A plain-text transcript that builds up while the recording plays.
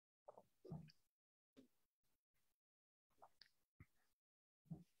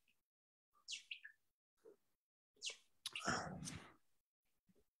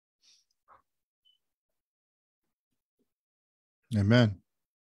Amen.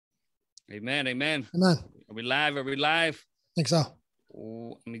 Amen. Amen. Amen. Are we live? Are we live? I think so.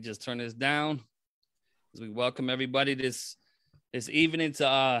 Ooh, let me just turn this down as we welcome everybody this evening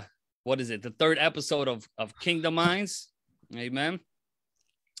to what is it? The third episode of Kingdom Mindz. Amen.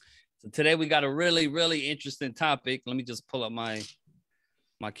 So today we got a really, really interesting topic. Let me just pull up my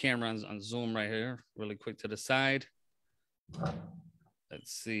camera on Zoom right here, really quick to the side.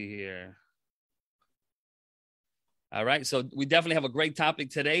 Let's see here. All right, so we definitely have a great topic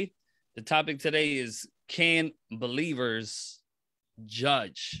today. The topic today is, can believers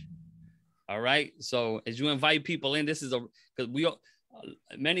judge? All right, so as you invite people in, this is because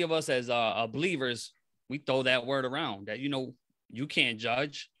many of us as believers, we throw that word around that, you can't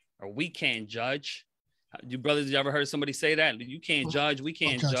judge or we can't judge. You brothers, you ever heard somebody say that? You can't judge, we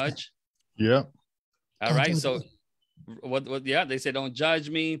can't judge. Yeah. All right, so what? Yeah, they say don't judge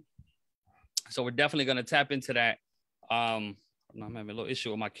me. So we're definitely going to tap into that. I'm having a little issue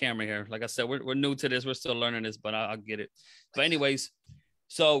with my camera here. Like I said, we're new to this. We're still learning this, but I'll get it. But anyways,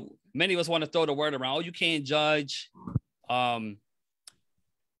 so many of us want to throw the word around. Oh, you can't judge.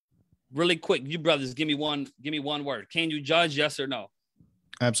 Really quick, you brothers, give me one word. Can you judge? Yes or no?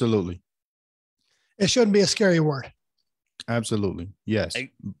 Absolutely. It shouldn't be a scary word. Absolutely. Yes.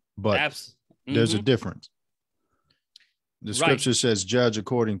 But there's a difference. The scripture says judge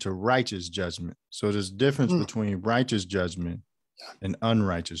according to righteous judgment. So there's a difference between righteous judgment and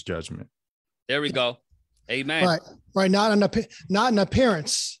unrighteous judgment. There we go. Amen. Right. Not an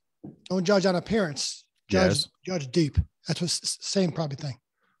appearance. Don't judge on appearance. Judge deep. That's what same probably thing.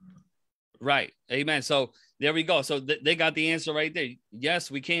 Right. Amen. So there we go. So they got the answer right there. Yes,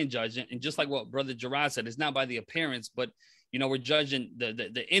 we can judge. And just like what Brother Gerard said, it's not by the appearance, but we're judging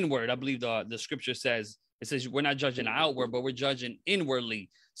the inward. I believe the scripture says, it says we're not judging outward, but we're judging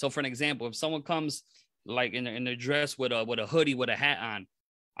inwardly. So for an example, if someone comes like in their dress with a hoodie, with a hat on,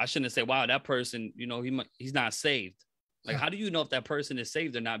 I shouldn't say, wow, that person, he's not saved. Like, how do you know if that person is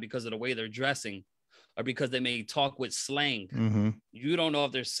saved or not? Because of the way they're dressing, or because they may talk with slang. Mm-hmm. You don't know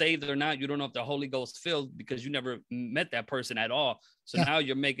if they're saved or not. You don't know if they're Holy Ghost filled because you never met that person at all. So now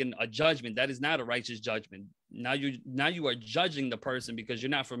you're making a judgment. That is not a righteous judgment. Now you are judging the person because you're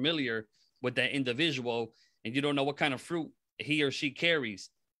not familiar with that individual and you don't know what kind of fruit he or she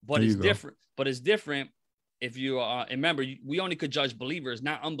carries. But it's different. But it's different if you remember, we only could judge believers,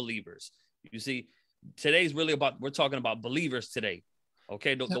 not unbelievers. You see, today's really we're talking about believers today.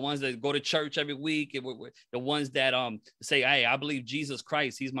 Okay, the ones that go to church every week, the ones that say, hey, I believe Jesus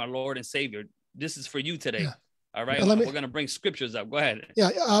Christ, he's my Lord and Savior. This is for you today. Yeah. All right, we're going to bring scriptures up. Go ahead.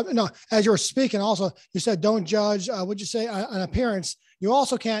 Yeah, no, as you were speaking also, you said don't judge, what'd you say, on appearance. You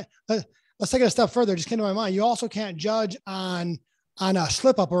also can't, let's take it a step further, just came to my mind. You also can't judge on a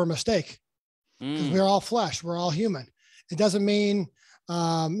slip up or a mistake. Because we're all flesh, we're all human. It doesn't mean,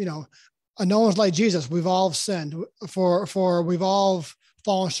 no one's like Jesus. We've all sinned, for we've all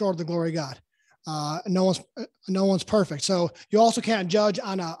fallen short of the glory of God. No one's perfect. So you also can't judge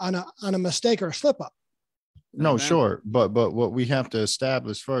on a mistake or a slip up. No, sure. But what we have to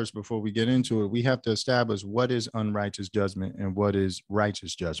establish first before we get into it, we have to establish what is unrighteous judgment and what is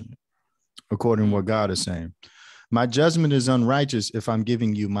righteous judgment, according to what God is saying. My judgment is unrighteous if I'm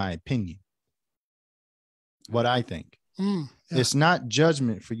giving you my opinion, what I think. It's not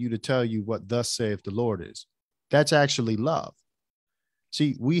judgment for you to tell you what thus saith the Lord is. That's actually love.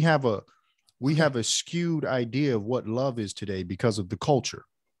 See, we have a skewed idea of what love is today because of the culture,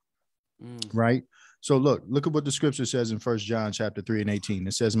 right? So look at what the scripture says in 1 John chapter 3:18.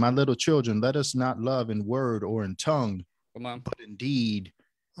 It says, my little children, let us not love in word or in tongue, but in deed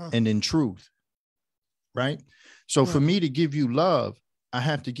and in truth, right? So for me to give you love, I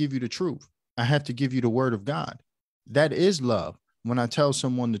have to give you the truth. I have to give you the word of God. That is love when I tell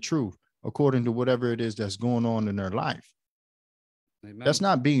someone the truth, according to whatever it is that's going on in their life. Amen. That's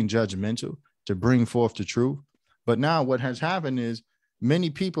not being judgmental to bring forth the truth. But now what has happened is many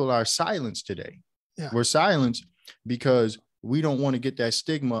people are silenced today. Yeah. We're silenced because we don't want to get that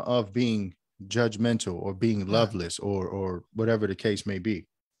stigma of being judgmental or being loveless or whatever the case may be.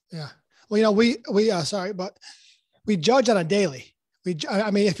 Yeah. Well, we judge on a daily.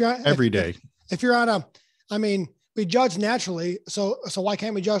 If you're every day, if you're on we judge naturally. So why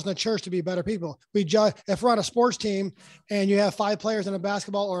can't we judge in the church to be better people? We judge if we're on a sports team and you have 5 players in a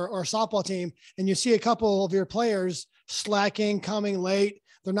basketball or a softball team, and you see a couple of your players slacking, coming late,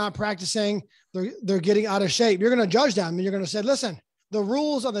 they're not practicing, they're getting out of shape. You're going to judge them, and you're going to say, listen, the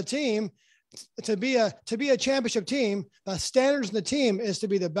rules of the team to be a championship team, the standards of the team is to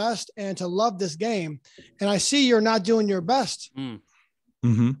be the best and to love this game. And I see you're not doing your best.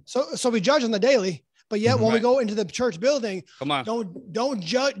 Mm-hmm. So we judge on the daily. But yet when we Right. go into the church building, Come on. don't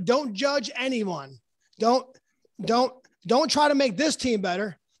judge anyone. Don't try to make this team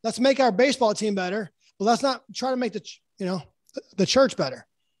better. Let's make our baseball team better, but let's not try to make the church better.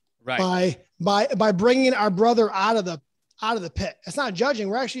 Right. By bringing our brother out of the pit. It's not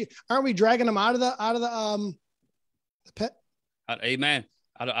judging. Aren't we dragging him out of the pit? Amen.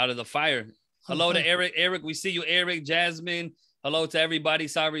 Out of the fire. Hello to Eric. Eric, we see you. Eric, Jasmine. Hello to everybody.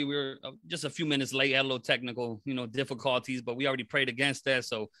 Sorry, we were just a few minutes late. Had a little technical, difficulties, but we already prayed against that.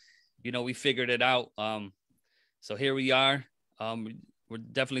 So, we figured it out. So here we are. We're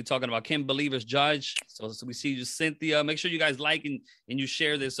definitely talking about can believers judge? So we see you, Cynthia. Make sure you guys like and you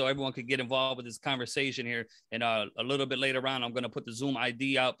share this so everyone could get involved with this conversation here. And a little bit later on, I'm going to put the Zoom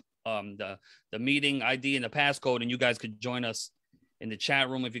ID up, the meeting ID and the passcode, and you guys could join us in the chat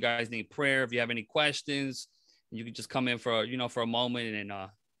room if you guys need prayer. If you have any questions, you can just come in for a moment and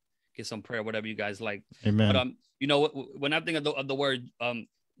get some prayer, whatever you guys like. Amen. But when I think of the word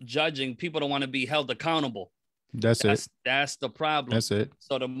judging, people don't want to be held accountable. That's the problem. That's it.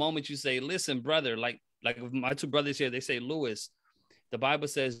 So the moment you say, listen, brother, like my two brothers here, they say, Lewis, the Bible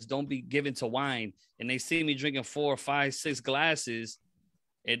says, don't be given to wine. And they see me drinking 4, 5, 6 glasses.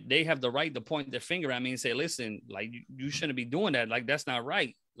 And they have the right to point their finger at me and say, listen, like you shouldn't be doing that. Like, that's not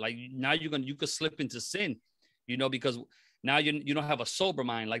right. Like now you could slip into sin, because now you don't have a sober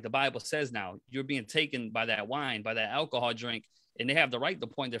mind. Like the Bible says now, you're being taken by that wine, by that alcohol drink. And they have the right to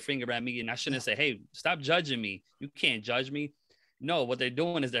point their finger at me. And I shouldn't say, hey, stop judging me. You can't judge me. No, what they're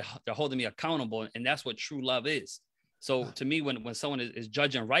doing is they're holding me accountable. And that's what true love is. So to me, when someone is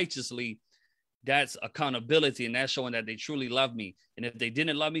judging righteously, that's accountability. And that's showing that they truly love me. And if they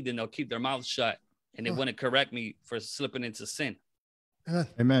didn't love me, then they'll keep their mouth shut and they wouldn't correct me for slipping into sin.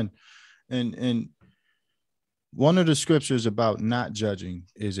 Amen. And one of the scriptures about not judging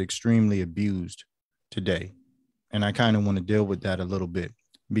is extremely abused today. And I kind of want to deal with that a little bit,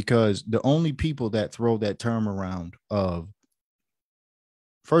 because the only people that throw that term around of,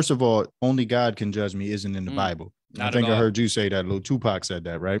 first of all, only God can judge me isn't in the Bible. I think I heard you say that. Little Tupac said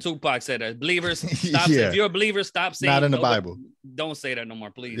that, right? Tupac said that. Believers, stop. Yeah. If you're a believer, stop saying not in the Bible. Don't say that no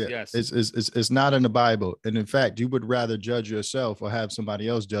more, please. Yeah. Yes, it's not in the Bible. And in fact, you would rather judge yourself or have somebody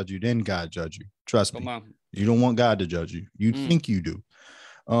else judge you than God judge you. Trust me. You don't want God to judge you. You think you do.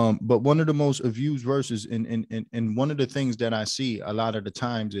 But one of the most abused verses and one of the things that I see a lot of the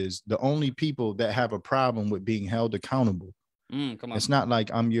times is the only people that have a problem with being held accountable. It's not like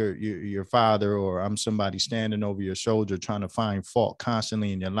I'm your father or I'm somebody standing over your shoulder trying to find fault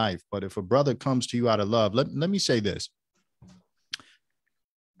constantly in your life. But if a brother comes to you out of love, let me say this.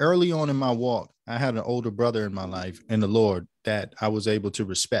 Early on in my walk, I had an older brother in my life in the Lord that I was able to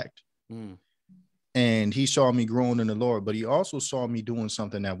respect. And he saw me growing in the Lord, but he also saw me doing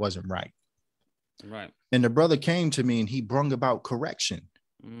something that wasn't right. Right. And the brother came to me and he brung about correction.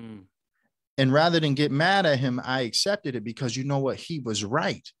 And rather than get mad at him, I accepted it because you know what? He was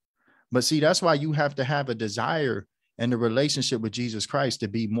right. But see, that's why you have to have a desire and a relationship with Jesus Christ to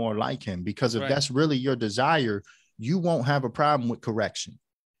be more like him. Because if that's really your desire, you won't have a problem with correction.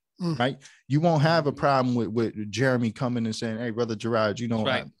 Right. You won't have a problem with Jeremy coming and saying, hey, Brother Gerard,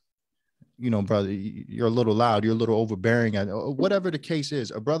 brother, you're a little loud, you're a little overbearing, whatever the case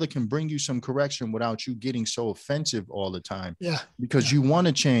is. A brother can bring you some correction without you getting so offensive all the time. Because you want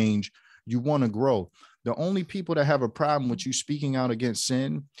to change, you want to grow. The only people that have a problem with you speaking out against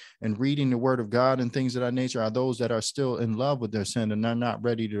sin and reading the word of God and things of that nature are those that are still in love with their sin and they're not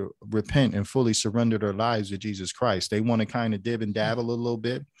ready to repent and fully surrender their lives to Jesus Christ. They want to kind of dib and dabble a little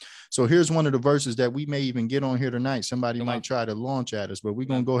bit. So here's one of the verses that we may even get on here tonight. Somebody might try to launch at us, but we're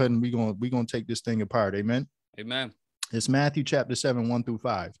going to go ahead and we're going to take this thing apart. Amen. Amen. It's Matthew chapter 7,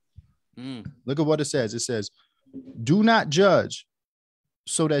 1-5. Look at what it says. It says, do not judge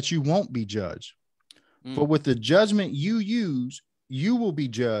so that you won't be judged. For with the judgment you use, you will be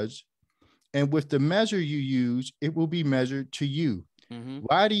judged. And with the measure you use, it will be measured to you.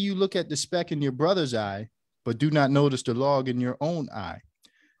 Why do you look at the speck in your brother's eye, but do not notice the log in your own eye?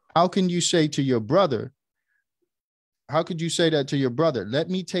 How can you say to your brother, how could you say that to your brother? Let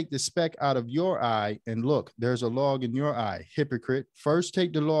me take the speck out of your eye and look, there's a log in your eye. Hypocrite, first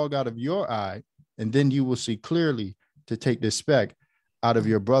take the log out of your eye, and then you will see clearly to take the speck out of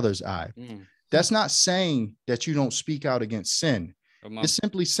your brother's eye. That's not saying that you don't speak out against sin. It's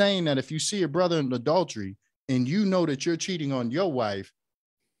simply saying that if you see a brother in adultery and you know that you're cheating on your wife,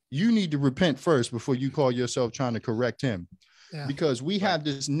 you need to repent first before you call yourself trying to correct him. Because we have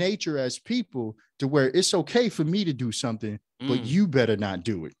this nature as people to where it's okay for me to do something, but you better not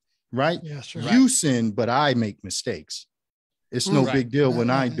do it. Right? Yeah, sure. You sin, but I make mistakes. It's no Right. big deal when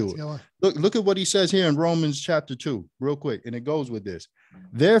I do That's a it. good one. Look at what he says here in Romans chapter 2, real quick. And it goes with this.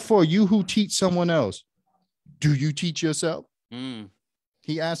 Therefore, you who teach someone else, do you teach yourself?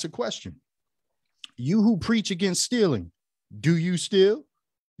 He asks a question. You who preach against stealing, do you steal?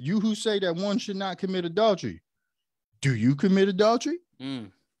 You who say that one should not commit adultery, do you commit adultery?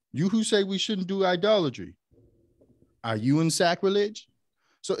 You who say we shouldn't do idolatry, are you in sacrilege?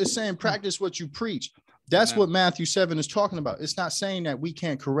 So it's saying practice what you preach. That's what Matthew 7 is talking about. It's not saying that we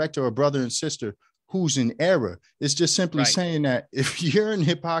can't correct our brother and sister who's in error. It's just simply saying that if you're in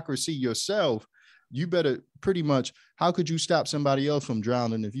hypocrisy yourself, you better pretty much, how could you stop somebody else from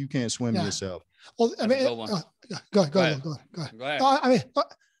drowning if you can't swim yourself? Well, I mean, go ahead. I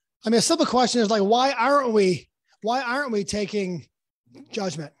mean, a simple question is like, why aren't we taking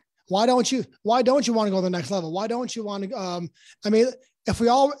judgment? Why don't you want to go to the next level? Why don't you want to, I mean, if we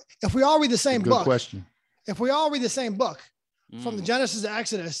all read the same book, question. If we all read the same book from the Genesis to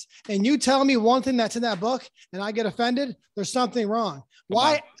Exodus, and you tell me one thing that's in that book and I get offended, there's something wrong.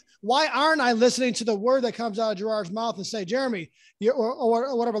 Why aren't I listening to the word that comes out of Gerard's mouth and say, Jeremy,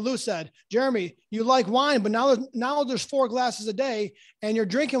 or whatever Lou said, Jeremy, you like wine, but now there's 4 glasses a day and you're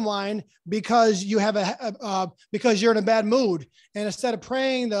drinking wine because you have because you're in a bad mood. And instead of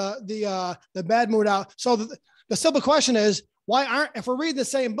praying the bad mood out. So the simple question is, if we're reading the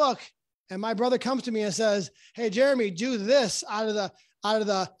same book and my brother comes to me and says, hey, Jeremy, do this out of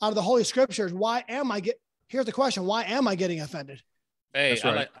the Holy Scriptures. Here's the question. Why am I getting offended? Hey,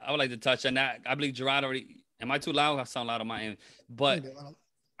 right. I would like to touch on that. I believe Gerard already. Am I too loud? I sound loud on my end. But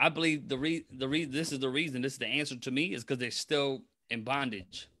I believe the reason this is the answer to me is because they're still in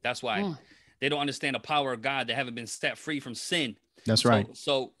bondage. That's why they don't understand the power of God. They haven't been set free from sin. That's right.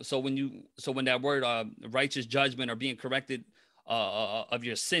 So when that word righteous judgment or being corrected of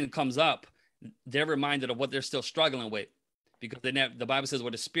your sin comes up, they're reminded of what they're still struggling with. Because the Bible says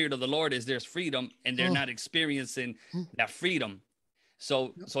where the Spirit of the Lord is, there's freedom, and they're not experiencing that freedom.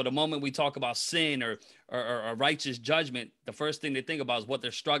 So the moment we talk about sin or righteous judgment, the first thing they think about is what they're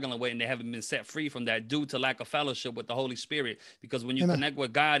struggling with, and they haven't been set free from that due to lack of fellowship with the Holy Spirit. Because when you connect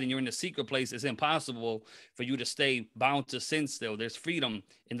with God and you're in the secret place, it's impossible for you to stay bound to sin still. There's freedom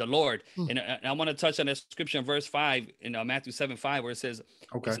in the Lord. And I want to touch on that scripture in verse 5 in Matthew 7:5, where it says,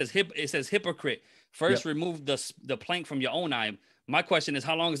 it says hypocrite, first remove the plank from your own eye. My question is,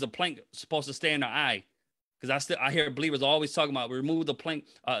 how long is the plank supposed to stay in the eye? Because I hear believers always talking about remove the plank.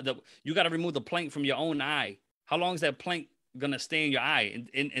 You got to remove the plank from your own eye. How long is that plank gonna stay in your eye?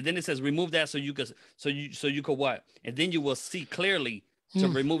 And then it says remove that so you could what? And then you will see clearly to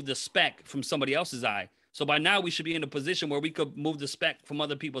remove the speck from somebody else's eye. So by now we should be in a position where we could move the speck from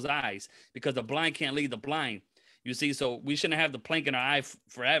other people's eyes, because the blind can't lead the blind. You see, so we shouldn't have the plank in our eye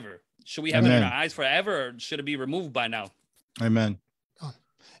forever. Should we have it in our eyes forever, or should it be removed by now? Amen.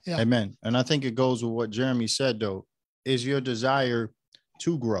 Yeah. Amen. And I think it goes with what Jeremy said, though. Is your desire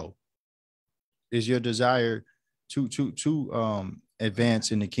to grow? Is your desire to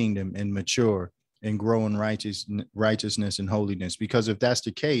advance in the kingdom and mature and grow in righteousness and holiness? Because if that's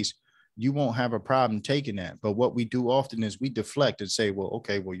the case, you won't have a problem taking that. But what we do often is we deflect and say, well,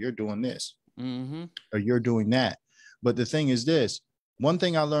 okay, well, you're doing this or you're doing that. But the thing is this, one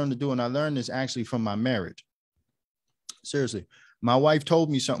thing I learned to do, and I learned this actually from my marriage. Seriously. My wife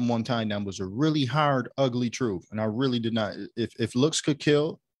told me something one time that was a really hard, ugly truth. And I really did not, if looks could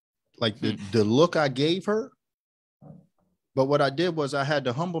kill, like the look I gave her. But what I did was I had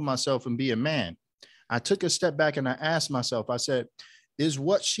to humble myself and be a man. I took a step back and I asked myself, I said, is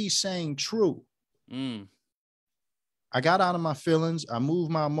what she's saying true? I got out of my feelings. I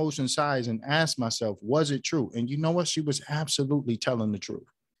moved my emotion sides and asked myself, was it true? And you know what? She was absolutely telling the truth.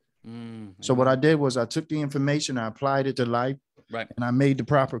 So what I did was I took the information, I applied it to life. Right. And I made the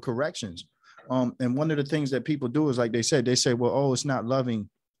proper corrections. And one of the things that people do is, like they say, well, oh, it's not loving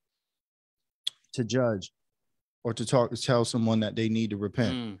to judge or to tell someone that they need to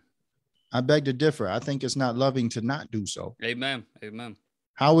repent. I beg to differ. I think it's not loving to not do so. Amen. Amen.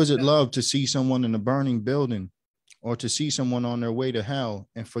 How is it love to see someone in a burning building or to see someone on their way to hell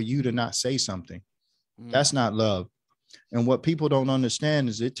and for you to not say something? That's not love. And what people don't understand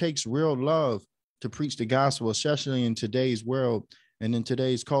is it takes real love to preach the gospel, especially in today's world and in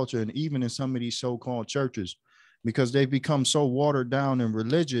today's culture, and even in some of these so-called churches, because they've become so watered down and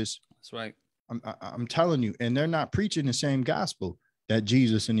religious. That's right. I'm telling you, and they're not preaching the same gospel that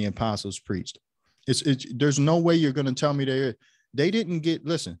Jesus and the apostles preached. There's no way you're going to tell me they didn't get,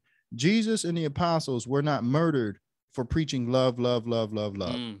 listen, Jesus and the apostles were not murdered for preaching love.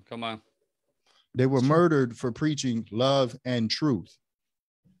 Come on. They were murdered for preaching love and truth.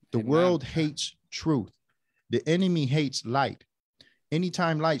 The world hates truth. The enemy hates light.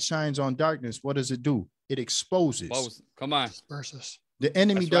 Anytime light shines on darkness, what does it do? It exposes. Come on. Versus. The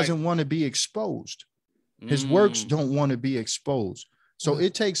enemy That's doesn't right. want to be exposed. His works don't want to be exposed. So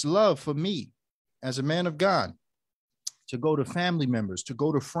it takes love for me as a man of God to go to family members, to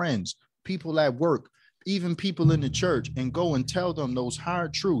go to friends, people at work, even people in the church, and go and tell them those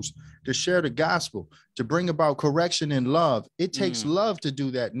hard truths, to share the gospel, to bring about correction and love. It takes love to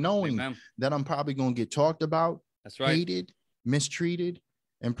do that, knowing that I'm probably going to get talked about, That's right. hated, mistreated,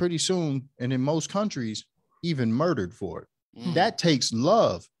 and pretty soon, and in most countries, even murdered for it. That takes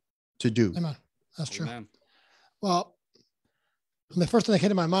love to do. Amen. That's true. Amen. Well, the first thing that came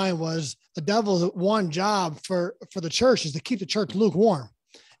to my mind was the devil's one job for the church is to keep the church lukewarm.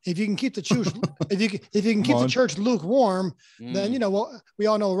 If you can keep the church, if you can keep the church lukewarm, then, you know, what we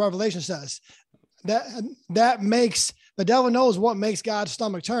all know what Revelation says. That makes, the devil knows what makes God's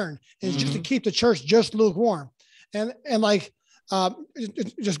stomach turn is just to keep the church just lukewarm. And like,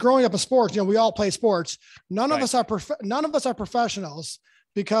 just growing up in sports, you know, we all play sports. None of us are professionals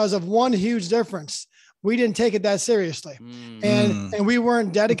because of one huge difference. We didn't take it that seriously, and we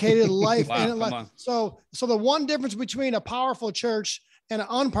weren't dedicated to life. So the one difference between a powerful church and an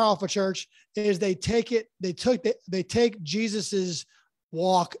unpowerful church is they take Jesus's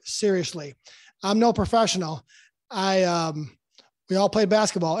walk seriously. I'm no professional. We all played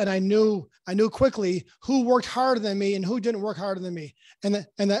basketball, and I knew quickly who worked harder than me and who didn't work harder than me. And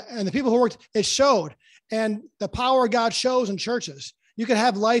the people who worked, it showed. And the power of God shows in churches. You can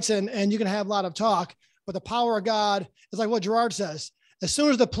have lights and you can have a lot of talk, but the power of God is like what Gerard says. As soon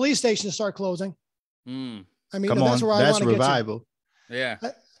as the police stations start closing, I mean, that's where I want to revival. Get to. Yeah.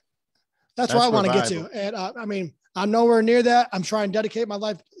 That's where I want to get to. And I mean, I'm nowhere near that. I'm trying to dedicate my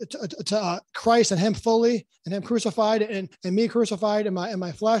life to Christ and him fully, and him crucified and me crucified in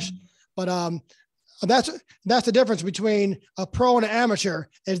my flesh. But that's the difference between a pro and an amateur,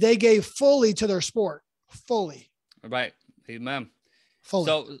 is they gave fully to their sport. Fully. Right. Amen.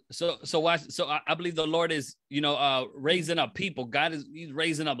 Fully. So watch. So I believe the Lord is, raising up people. He's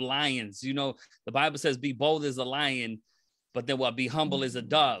raising up lions. You know, the Bible says, be bold as a lion, but then what? Be humble as a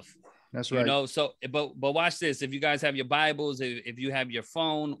dove. That's right. So, but watch this. If you guys have your Bibles, if you have your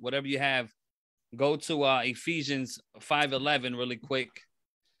phone, whatever you have, go to Ephesians 5:11 really quick.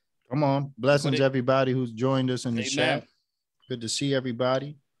 Come on. Blessings, everybody who's joined us in the chat. Good to see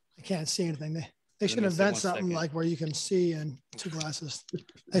everybody. I can't see anything. They should invent something like where you can see in two glasses.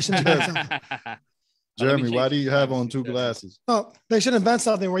 They should invent something. Jeremy, why do you have on two glasses? Oh, they should invent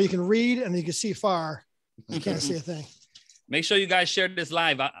something where you can read and you can see far. You can't see a thing. Make sure you guys share this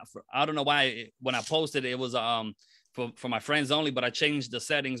live. I don't know why when I posted it was for my friends only, but I changed the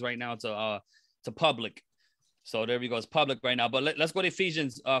settings right now to public. So there we go. It's public right now. But let's go to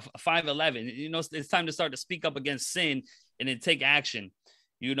Ephesians 5:11. You know, it's time to start to speak up against sin and then take action.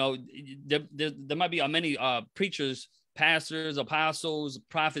 You know, there might be many preachers, pastors, apostles,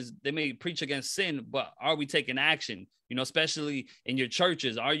 prophets. They may preach against sin, but are we taking action? You know, especially in your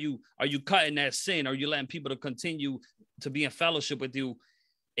churches, are you cutting that sin? Are you letting people to continue to be in fellowship with you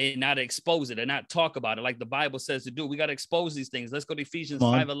and not expose it and not talk about it like the Bible says to do? We got to expose these things. Let's go to Ephesians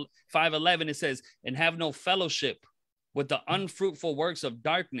 5:11. It says, and have no fellowship with the unfruitful works of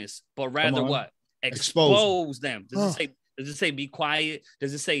darkness, but rather what? Expose them. Does it say be quiet?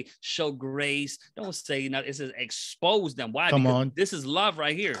 Does it say show grace? Don't say nothing. It says expose them. Why? Because this is love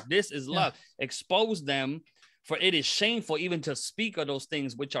right here. This is love. Expose them, for it is shameful even to speak of those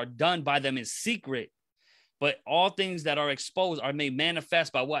things which are done by them in secret. But all things that are exposed are made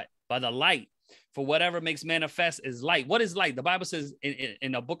manifest by what? By the light. For whatever makes manifest is light. What is light? The Bible says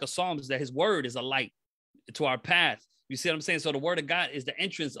in the book of Psalms that his word is a light to our path. You see what I'm saying? So the word of God is the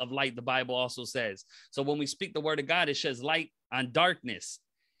entrance of light, the Bible also says. So when we speak the word of God, it sheds light on darkness.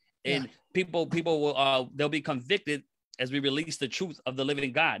 And people will they'll be convicted as we release the truth of the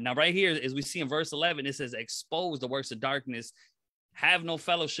living God. Now, right here, as we see in verse 11, it says, expose the works of darkness, have no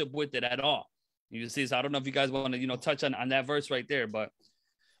fellowship with it at all. You see, so I don't know if you guys want to, touch on that verse right there, but.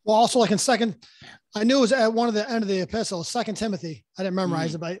 Well, also like in I knew it was at one of the end of the epistle, 2 Timothy. I didn't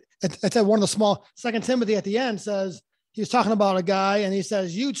memorize it, but it's at one of the small, 2 Timothy at the end says, he's talking about a guy and he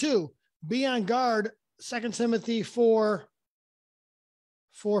says, you too, be on guard. 2 Timothy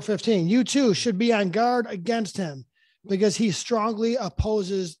 4:15. You too should be on guard against him because he strongly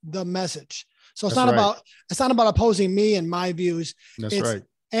opposes the message. So it's not about opposing me and my views. That's right.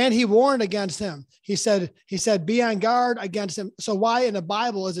 And he warned against him. He said, be on guard against him. So why in the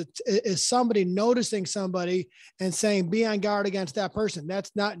Bible is somebody noticing somebody and saying, be on guard against that person? That's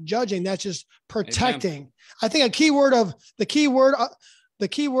not judging. That's just protecting. Amen. I think the key word the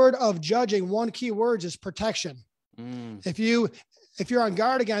key word of judging, one key word is protection. If you're on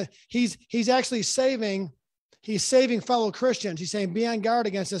guard again, he's actually saving fellow Christians. He's saying, be on guard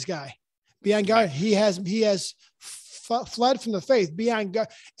against this guy. Be on guard. He has fled from the faith. Be on guard.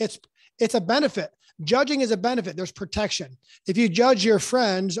 It's a benefit. Judging is a benefit. There's protection. If you judge your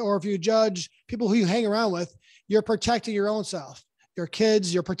friends or if you judge people who you hang around with, you're protecting your own self, your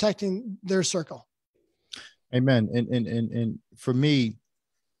kids, you're protecting their circle. Amen. And for me,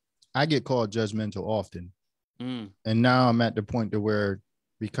 I get called judgmental often. And now I'm at the point to where,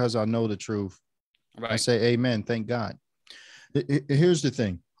 because I know the truth, I say, amen. Thank God. Here's the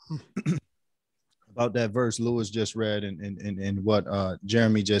thing about that verse Lewis just read and what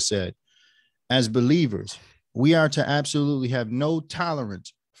Jeremy just said. As believers, we are to absolutely have no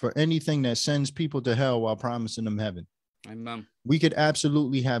tolerance for anything that sends people to hell while promising them heaven. Amen. We could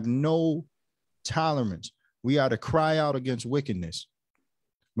absolutely have no tolerance. We are to cry out against wickedness.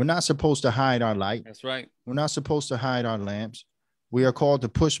 We're not supposed to hide our light. That's right. We're not supposed to hide our lamps. We are called to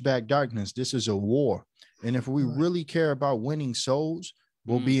push back darkness. This is a war. And if we really care about winning souls,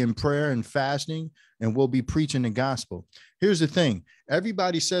 we'll be in prayer and fasting, and we'll be preaching the gospel. Here's the thing.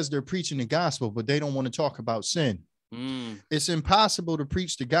 Everybody says they're preaching the gospel, but they don't want to talk about sin. It's impossible to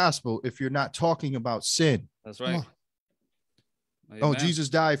preach the gospel if you're not talking about sin. That's right. Oh, Jesus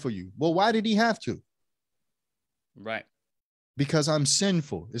died for you. Well, why did he have to? Right. Because I'm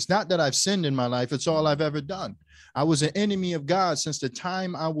sinful. It's not that I've sinned in my life. It's all I've ever done. I was an enemy of God since the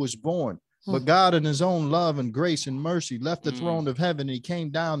time I was born. But God, in his own love and grace and mercy, left the throne of heaven. And he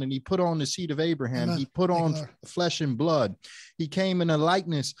came down and he put on the seed of Abraham. He put on flesh and blood. He came in a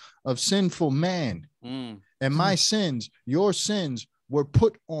likeness of sinful man. And my sins, your sins, were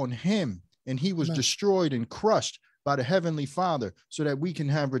put on him. And he was destroyed and crushed by the heavenly Father so that we can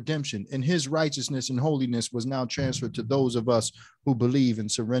have redemption. And his righteousness and holiness was now transferred to those of us who believe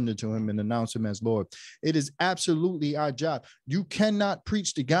and surrender to him and announce him as Lord. It is absolutely our job. You cannot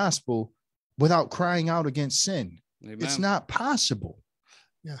preach the gospel without crying out against sin. Amen. It's not possible.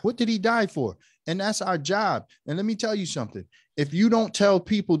 What did he die for? And that's our job. And let me tell you something. If you don't tell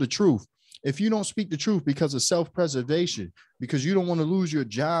people the truth, if you don't speak the truth because of self-preservation, because you don't want to lose your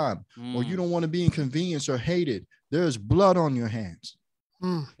job or you don't want to be inconvenienced or hated, there's blood on your hands.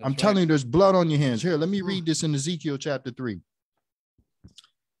 I'm telling you, there's blood on your hands. Here, let me read this in Ezekiel chapter 3.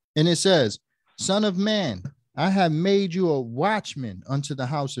 And it says, Son of man, I have made you a watchman unto the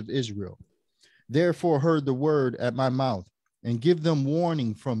house of Israel. Therefore heard the word at my mouth, and give them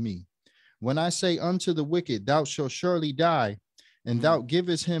warning from me. When I say unto the wicked, thou shalt surely die, and thou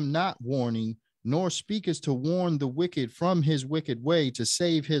givest him not warning, nor speakest to warn the wicked from his wicked way to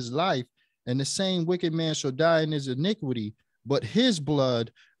save his life, and the same wicked man shall die in his iniquity, but his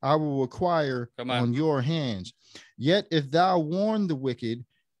blood I will require on your hands. Yet if thou warn the wicked,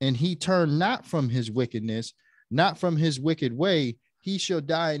 and he turn not from his wickedness, not from his wicked way, he shall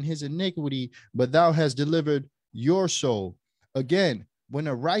die in his iniquity, but thou hast delivered your soul. Again, when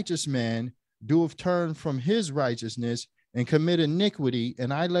a righteous man doeth turn from his righteousness and commit iniquity,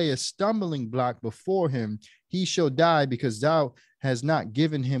 and I lay a stumbling block before him, he shall die because thou hast not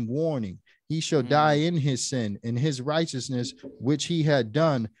given him warning. He shall die in his sin, and his righteousness, which he had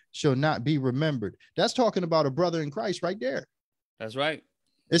done, shall not be remembered. That's talking about a brother in Christ right there. That's right.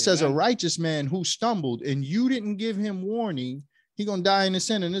 It says a righteous man who stumbled and you didn't give him warning, he's going to die in his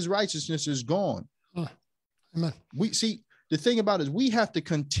sin and his righteousness is gone. Amen. We see, the thing about it is we have to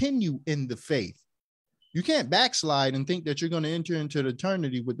continue in the faith. You can't backslide and think that you're going to enter into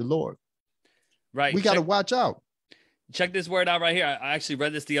eternity with the Lord. Right. We got to watch out. Check this word out right here. I actually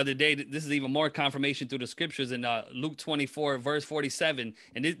read this the other day. This is even more confirmation through the scriptures in Luke 24, verse 47.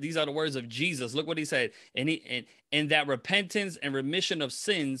 And these are the words of Jesus. Look what he said. And that repentance and remission of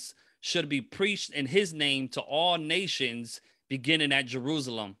sins should be preached in his name to all nations, beginning at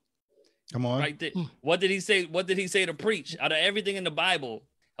Jerusalem. Come on. Right there. What did he say? What did he say to preach? Out of everything in the Bible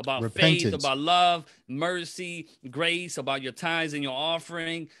about repentance, faith, about love, mercy, grace, about your tithes and your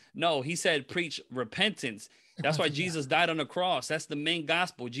offering. No, he said preach repentance. That's why Jesus died on the cross. That's the main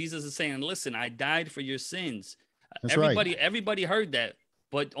gospel. Jesus is saying, listen, I died for your sins. That's everybody heard that,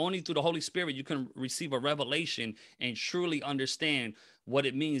 but only through the Holy Spirit you can receive a revelation and truly understand what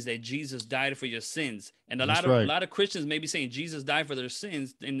it means that Jesus died for your sins. And a lot of Christians may be saying Jesus died for their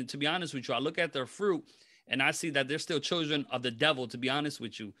sins. And to be honest with you, I look at their fruit and I see that they're still children of the devil, to be honest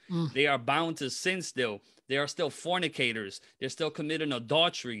with you. They are bound to sin still. They are still fornicators. They're still committing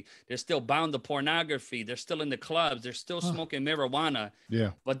adultery. They're still bound to pornography. They're still in the clubs. They're still smoking marijuana.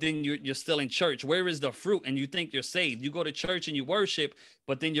 Yeah. But then you're still in church. Where is the fruit? And you think you're saved. You go to church and you worship,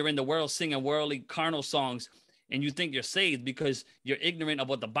 but then you're in the world singing worldly carnal songs and you think you're saved because you're ignorant of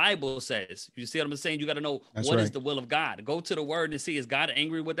what the Bible says. You see what I'm saying? You got to know That's what right. is the will of God. Go to the word and see, is God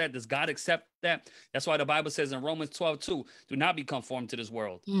angry with that? Does God accept that? That's why the Bible says in Romans 12:2, do not be conformed to this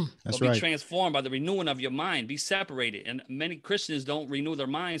world, That's but be right. transformed by the renewing of your mind. Be separated. And many Christians don't renew their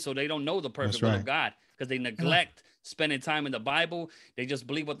mind, so they don't know the perfect That's will right. of God because they neglect spending time in the Bible. They just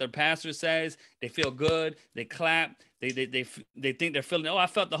believe what their pastor says. They feel good. They clap. They think they're feeling, oh, I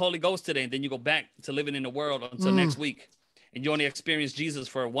felt the Holy Ghost today. And then you go back to living in the world until next week. And you only experience Jesus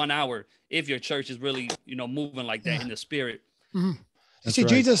for 1 hour if your church is really, moving like that in the spirit. You That's see, right.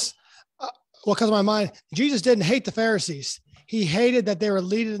 Jesus, what comes to my mind, Jesus didn't hate the Pharisees. He hated that they were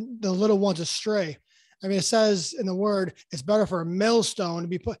leading the little ones astray. I mean, it says in the word, it's better for a millstone to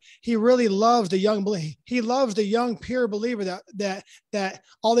be put. He really loves the young believer. He loves the young, pure believer that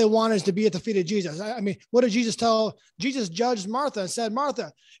all they want is to be at the feet of Jesus. I mean, what did Jesus tell? Jesus judged Martha and said,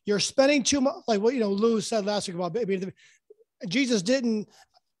 Martha, you're spending too much, like what, Lou said last week about baby. Jesus didn't,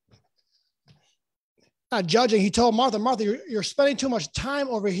 not judging. He told Martha, you're spending too much time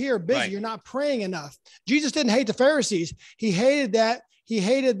over here busy. Right. You're not praying enough. Jesus didn't hate the Pharisees. He hated that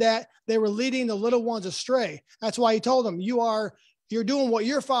they were leading the little ones astray. That's why he told them, you're doing what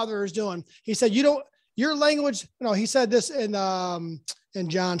your father is doing. He said, your language, he said this in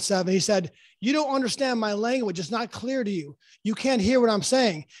John 7, he said, you don't understand my language. It's not clear to you. You can't hear what I'm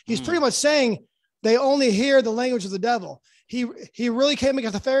saying. He's pretty much saying they only hear the language of the devil. He really came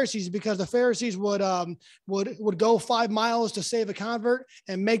against the Pharisees because the Pharisees would go 5 miles to save a convert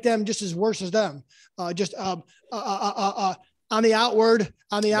and make them just as worse as them. On the outward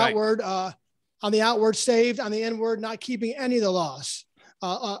saved, on the inward not keeping any of the laws,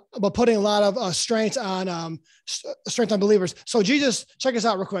 but putting a lot of strength on believers. So Jesus, check us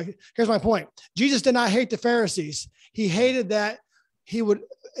out real quick. Here's my point. Jesus did not hate the Pharisees. He hated that he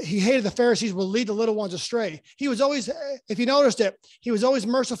hated the Pharisees would lead the little ones astray. He was always, if you noticed it, he was always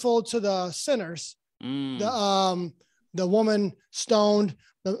merciful to the sinners. The woman stoned,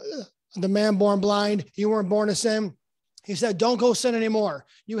 the man born blind. You weren't born to sin. He said, don't go sin anymore.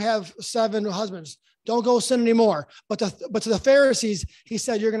 You have 7 husbands. Don't go sin anymore. But to the Pharisees, he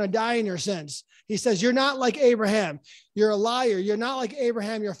said, you're going to die in your sins. He says, you're not like Abraham. You're a liar. You're not like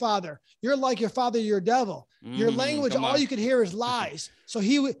Abraham, your father. You're like your father, your devil. Your language, all you could hear is lies. So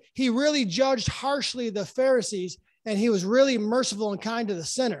he really judged harshly the Pharisees, and he was really merciful and kind to the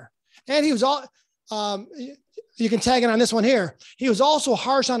sinner. And he was all, you can tag it on this one here. He was also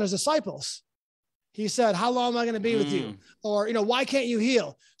harsh on his disciples. He said, how long am I going to be with you? Or, why can't you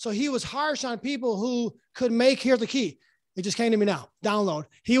heal? So he was harsh on people who could here's the key. It just came to me now. Download.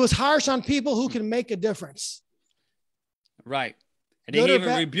 He was harsh on people who can make a difference. Right. And then he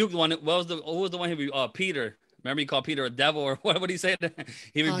even rebuked one. What was the one he Peter? Remember he called Peter a devil, or what he say?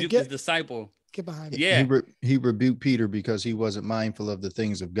 He rebuked his disciple. Get behind me. Yeah. He rebuked Peter because he wasn't mindful of the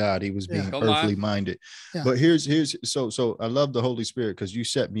things of God. He was being earthly minded. Yeah. But here's so I love the Holy Spirit because you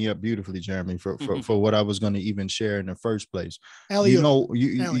set me up beautifully, Jeremy, for what I was going to even share in the first place. You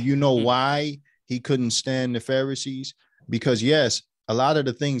know why he couldn't stand the Pharisees? Because yes, a lot of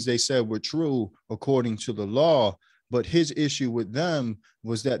the things they said were true according to the law, but his issue with them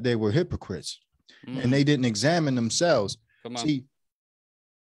was that they were hypocrites and they didn't examine themselves. See,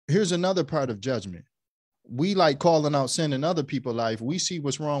 here's another part of judgment. We like calling out sin in other people's life. We see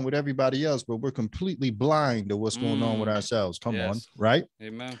what's wrong with everybody else, but we're completely blind to what's going on with ourselves. Come on, right?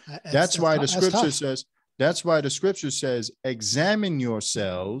 Amen. That's why the scripture says, examine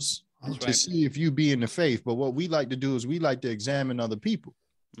yourselves to see if you be in the faith. But what we like to do is we like to examine other people.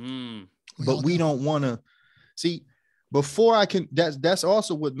 But we don't want to see. Before I can, that's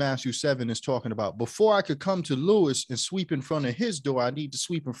also what Matthew 7 is talking about. Before I could come to Lewis and sweep in front of his door, I need to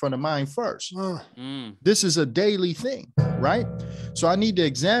sweep in front of mine first. This is a daily thing, right? So I need to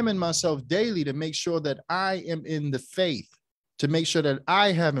examine myself daily to make sure that I am in the faith, to make sure that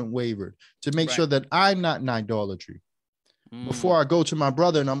I haven't wavered, to make sure that I'm not in idolatry. Before I go to my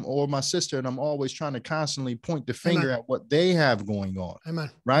brother or my sister, and I'm always trying to constantly point the finger at what they have going on. Amen.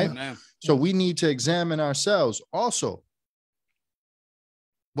 Right? Amen. So we need to examine ourselves. Also,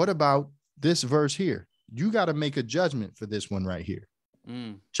 what about this verse here? You got to make a judgment for this one right here.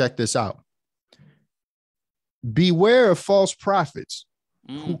 Check this out. Beware of false prophets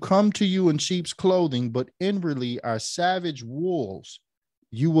who come to you in sheep's clothing, but inwardly are savage wolves.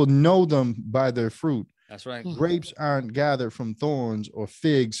 You will know them by their fruit. That's right. Grapes aren't gathered from thorns or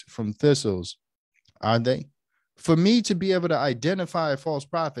figs from thistles, are they? For me to be able to identify a false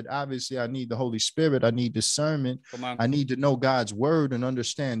prophet, obviously I need the Holy Spirit. I need discernment. I need to know God's word and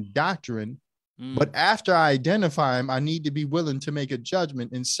understand doctrine But after I identify him, I need to be willing to make a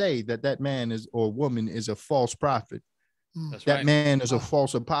judgment and say that that man is or woman is a false prophet. That's that right. man is a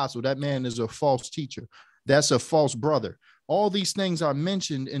false apostle. That man is a false teacher. That's a false brother. All these things are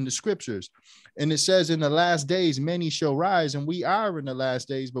mentioned in the scriptures. And it says in the last days, many shall rise. And we are in the last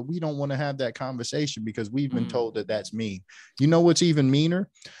days, but we don't want to have that conversation because we've been told that that's mean. You know what's even meaner?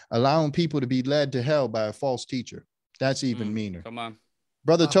 Allowing people to be led to hell by a false teacher. That's even meaner. Come on.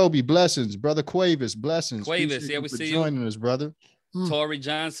 Brother Toby, blessings. Brother Quavis, blessings. Quavis, yeah, we see you. Joining us, brother. Tori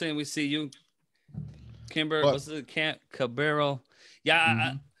Johnson, we see you. Kimber, what's the Cabero?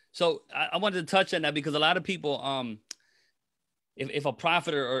 Yeah. So I wanted to touch on that because a lot of people, if a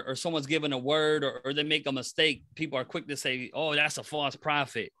prophet or someone's given a word or they make a mistake, people are quick to say, oh, that's a false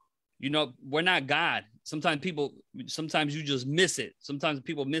prophet. You know, we're not God. Sometimes you just miss it. Sometimes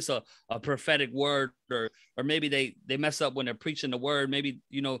people miss a prophetic word or maybe they mess up when they're preaching the word. Maybe,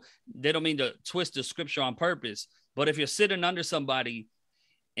 you know, they don't mean to twist the scripture on purpose. But if you're sitting under somebody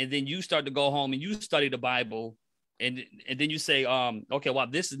and then you start to go home and you study the Bible and then you say, okay, well,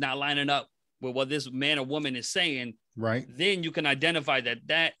 this is not lining up with what this man or woman is saying. Right. Then you can identify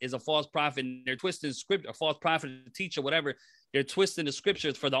that is a false prophet and they're twisting script, a false prophet, a teacher, whatever. They're twisting the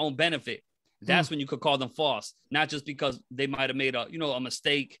scriptures for their own benefit. That's when you could call them false, not just because they might have made a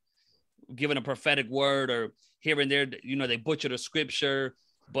mistake, given a prophetic word or here and there, you know, they butchered a scripture.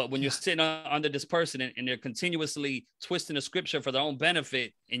 But when you're sitting under this person and they're continuously twisting the scripture for their own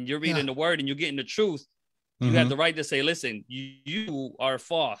benefit and you're reading the word and you're getting the truth, you have the right to say, listen, you are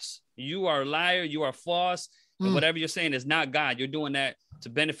false. You are a liar. You are false. And whatever you're saying is not God. You're doing that to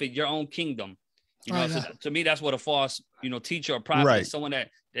benefit your own kingdom. You know, so to me, that's what a false, teacher or prophet is. Someone that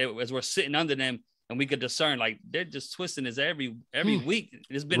as we're sitting under them and we could discern, like they're just twisting this every week.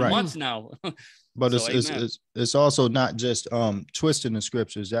 It's been months now. But it's also not just twisting the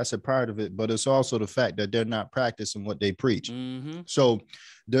scriptures. That's a part of it. But it's also the fact that they're not practicing what they preach. So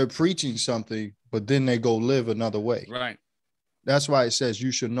they're preaching something, but then they go live another way. Right. That's why it says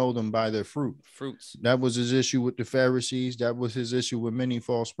you should know them by their fruits. That was his issue with the Pharisees. That was his issue with many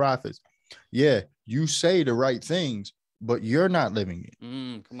false prophets. Yeah, you say the right things, but you're not living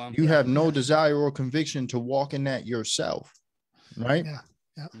it. Come on. You have no desire or conviction to walk in that yourself. Right?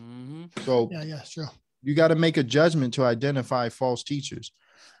 Yeah. So sure. You got to make a judgment to identify false teachers.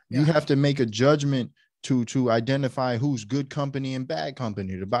 You have to make a judgment to identify who's good company and bad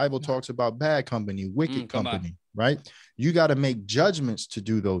company. The Bible talks about bad company, wicked company, right? You got to make judgments to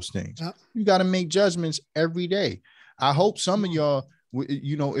do those things. You got to make judgments every day. I hope some of y'all,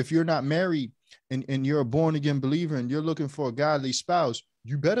 if you're not married and you're a born again believer and you're looking for a godly spouse,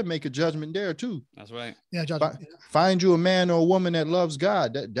 you better make a judgment there too. That's right. Yeah, judgment. Find you a man or a woman that loves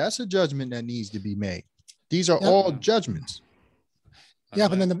God. That's a judgment that needs to be made. These are all judgments. Yeah,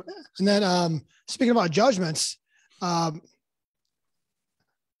 and then speaking about judgments, I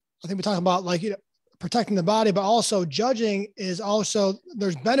think we're talking about protecting the body, but also judging is also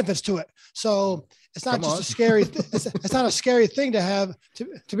there's benefits to it. So it's not just a scary. It's not a scary thing to have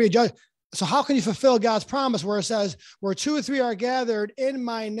to be a judge. So how can you fulfill God's promise where it says, where 2 or 3 are gathered in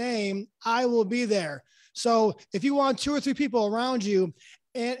my name, I will be there. So if you want 2 or 3 people around you,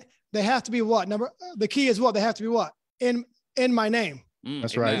 and they have to be what? The key is what? They have to be what? In my name.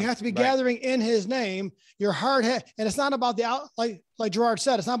 That's right. You have to be gathering in his name. Your heart, and it's not about the out, like Gerard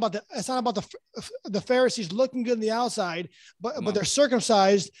said, it's not about the Pharisees looking good on the outside, but they're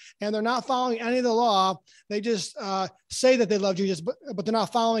circumcised and they're not following any of the law. They just say that they love Jesus, but they're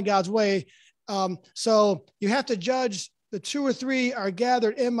not following God's way. So you have to judge the 2 or 3 are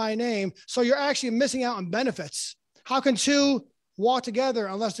gathered in my name. So you're actually missing out on benefits. How can 2 walk together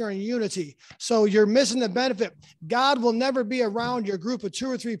unless they're in unity? So you're missing the benefit. God will never be around your group of 2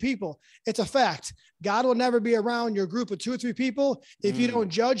 or 3 people. It's a fact. God will never be around your group of 2 or 3 people if you don't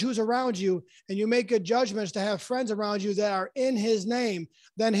judge who's around you and you make good judgments to have friends around you that are in his name.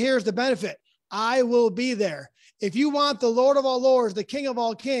 Then here's the benefit. I will be there. If you want the Lord of all lords, the King of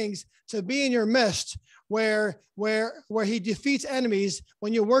all kings to be in your midst, where he defeats enemies,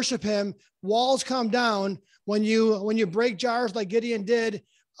 when you worship him, walls come down. When you break jars like Gideon did,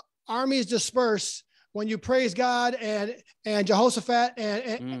 armies disperse. When you praise God and Jehoshaphat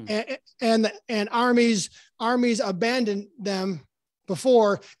and armies abandon them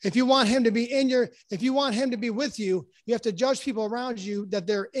before. If you want him to be if you want him to be with you, you have to judge people around you that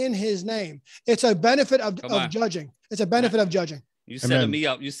they're in his name. It's a benefit of judging. It's a benefit of judging. You setting me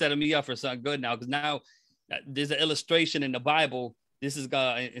up. You setting me up for something good now, because now there's an illustration in the Bible. This is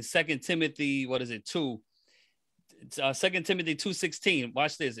in 2 Timothy, 2? It's 2 Timothy 2:16.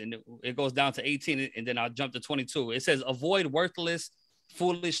 Watch this, and it goes down to 18, and then I'll jump to 22. It says, avoid worthless,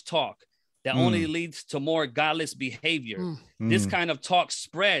 foolish talk, that only leads to more godless behavior. This kind of talk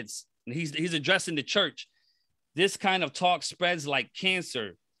spreads. And he's addressing the church. This kind of talk spreads like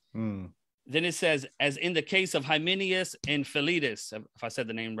cancer. Then it says, as in the case of Hymenaeus and Philetus, if I said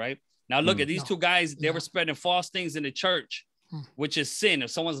the name right. Now look at these two guys. They were spreading false things in the church, which is sin.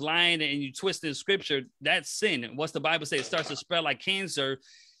 If someone's lying and you twist in scripture, that's sin. And what's the Bible say? It starts to spread like cancer.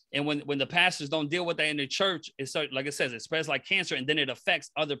 And when the pastors don't deal with that in the church, it starts, like it says, it spreads like cancer, and then it affects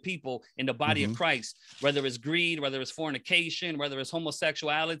other people in the body of Christ, whether it's greed, whether it's fornication, whether it's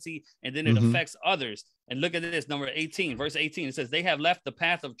homosexuality, and then it affects others. And look at this, number 18, verse 18. It says, they have left the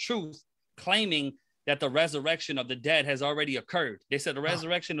path of truth, claiming that the resurrection of the dead has already occurred. They said the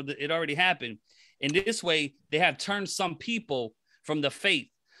resurrection of it already happened. In this way, they have turned some people from the faith.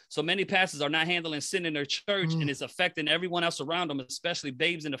 So many pastors are not handling sin in their church, and it's affecting everyone else around them, especially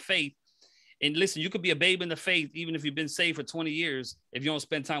babes in the faith. And listen, you could be a babe in the faith, even if you've been saved for 20 years. If you don't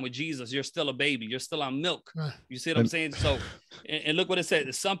spend time with Jesus, you're still a baby. You're still on milk. You see what I'm saying? So, and look what it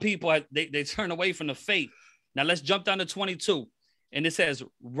says. Some people, they turn away from the faith. Now let's jump down to 22. And it says,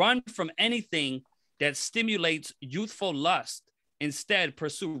 run from anything that stimulates youthful lust. Instead,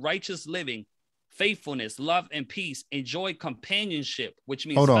 pursue righteous living, faithfulness, love, and peace. Enjoy companionship, which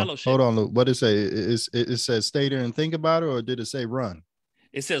means fellowship. Hold on, Luke. What did it say? It says stay there and think about it, or did it say run?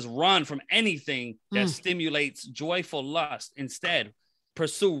 It says run from anything that stimulates joyful lust. Instead,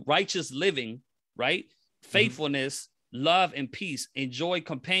 pursue righteous living, right? Faithfulness, love, and peace. Enjoy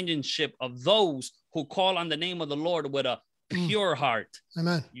companionship of those who call on the name of the Lord with a pure heart.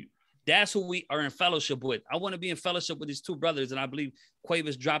 Amen. That's who we are in fellowship with. I want to be in fellowship with these two brothers, and I believe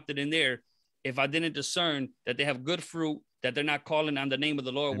Quavis dropped it in there. If I didn't discern that they have good fruit, that they're not calling on the name of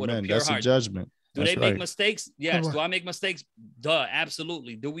the Lord with a pure heart. That's a judgment. Do they make mistakes? Yes. Do I make mistakes? Duh,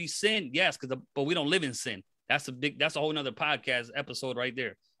 absolutely. Do we sin? Yes, but we don't live in sin. That's a whole nother podcast episode right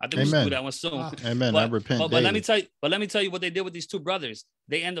there. I think we should do that one soon. Amen. I repent. But let me tell you what they did with these two brothers.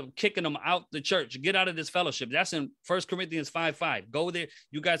 They end up kicking them out the church. Get out of this fellowship. That's in 1 Corinthians 5:5. Go there.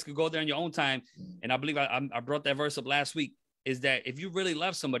 You guys could go there in your own time. And I believe I brought that verse up last week. Is that if you really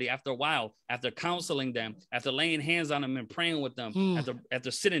love somebody, after a while, after counseling them, after laying hands on them and praying with them, after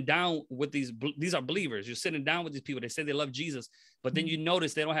sitting down with these are believers, you're sitting down with these people, they say they love Jesus, but then you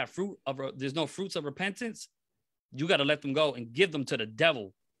notice they don't have there's no fruits of repentance. You got to let them go and give them to the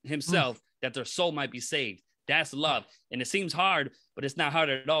devil himself, that their soul might be saved. That's love. And it seems hard, but it's not hard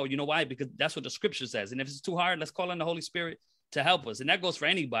at all. You know why? Because that's what the scripture says. And if it's too hard, let's call on the Holy Spirit to help us. And that goes for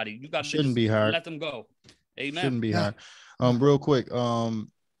anybody. You got to be hard. Let them go. Amen. Shouldn't be hard. Real quick,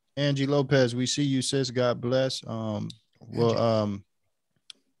 Angie Lopez, we see you, sis. God bless. We'll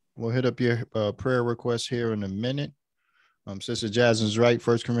hit up your prayer request here in a minute. Sister Jasmine's right.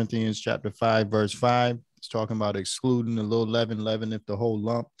 1 Corinthians chapter 5, verse 5. It's talking about excluding the little leaven if the whole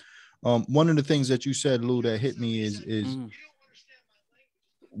lump. One of the things that you said, Lou, that hit me is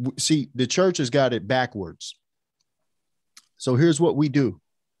see, the church has got it backwards. So here's what we do.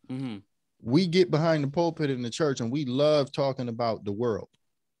 We get behind the pulpit in the church and we love talking about the world.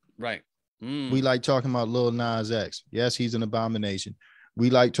 Right. We like talking about Lil Nas X. Yes, he's an abomination. We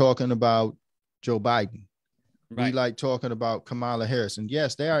like talking about Joe Biden. Right. We like talking about Kamala Harris. And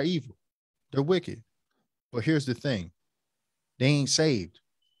yes, they are evil. They're wicked. But here's the thing. They ain't saved.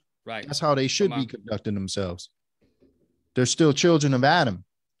 Right. That's how they should be conducting themselves. They're still children of Adam.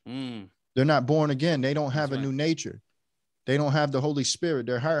 They're not born again. They don't have a new nature. They don't have the Holy Spirit.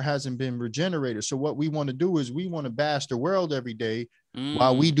 Their heart hasn't been regenerated. So what we want to do is we want to bash the world every day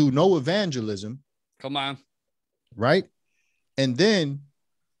while we do no evangelism. Come on. Right. And then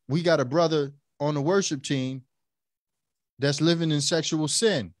we got a brother on the worship team that's living in sexual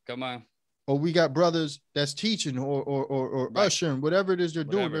sin. Come on. Or we got brothers that's teaching or ushering, whatever it is they're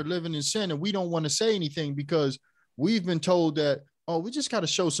doing, they're living in sin. And we don't want to say anything because we've been told that, oh, we just got to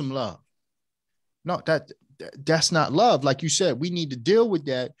show some love. No, that's not love. Like you said, we need to deal with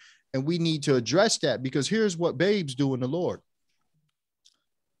that and we need to address that, because here's what babes do in the Lord.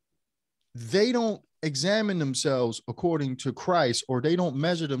 They don't examine themselves according to Christ, or they don't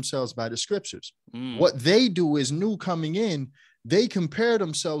measure themselves by the scriptures. What they do is new coming in. They compare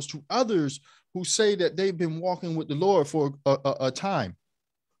themselves to others who say that they've been walking with the Lord for a time.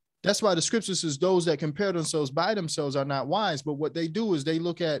 That's why the scripture says those that compare themselves by themselves are not wise. But what they do is they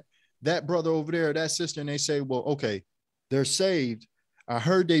look at that brother over there, that sister, and they say, well, okay, they're saved. I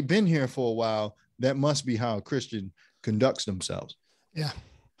heard they've been here for a while. That must be how a Christian conducts themselves. Yeah.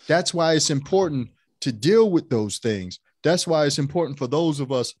 That's why it's important to deal with those things. That's why it's important for those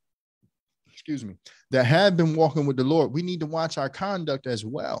of us, that have been walking with the Lord. We need to watch our conduct as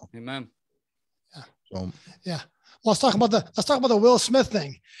well. Amen. Yeah. So, yeah. let's talk about the Will Smith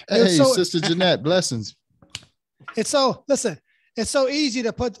thing. Hey, Sister Jeanette, blessings. It's so easy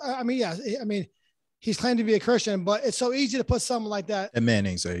to put. I mean, he's claimed to be a Christian, but it's so easy to put something like that. That man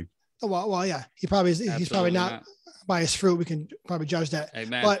ain't saved. Well, yeah, he's probably not. By his fruit, we can probably judge that.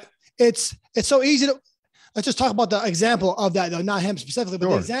 Amen. But it's so easy to. Let's just talk about the example of that, though, not him specifically,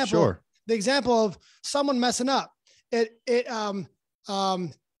 but the example of someone messing up. It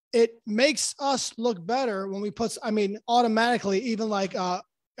makes us look better when we put. I mean, automatically, even like when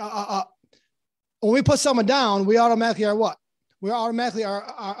we put someone down, we automatically are what? We automatically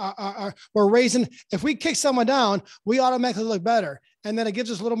we're raising. If we kick someone down, we automatically look better. And then it gives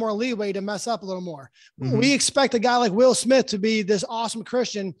us a little more leeway to mess up a little more. Mm-hmm. We expect a guy like Will Smith to be this awesome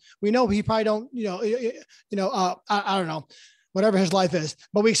Christian. We know he probably don't, I don't know, whatever his life is,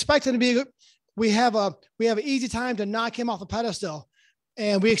 but we expect him to be, we have an easy time to knock him off the pedestal,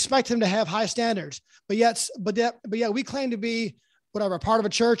 and we expect him to have high standards, but yet we claim to be whatever, part of a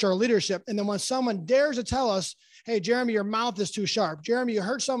church or a leadership. And then when someone dares to tell us, hey, Jeremy, your mouth is too sharp. Jeremy, you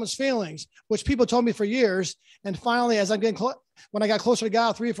hurt someone's feelings, which people told me for years. And finally, as I'm getting when I got closer to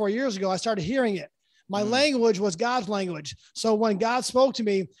God 3 or 4 years ago, I started hearing it. My language was God's language. So when God spoke to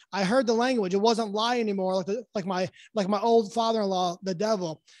me, I heard the language. It wasn't lie anymore, like my old father-in-law, the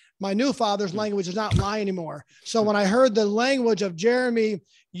devil. My new father's language is not lie anymore. So when I heard the language of Jeremy,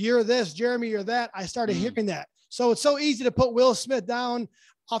 you're this, Jeremy, you're that, I started hearing that. So it's so easy to put Will Smith down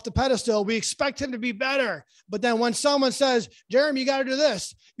off the pedestal. We expect him to be better. But then when someone says, Jeremy, you got to do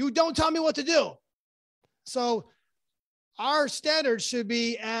this, you don't tell me what to do. So our standards should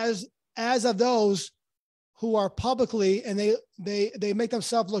be as of those who are publicly, and they make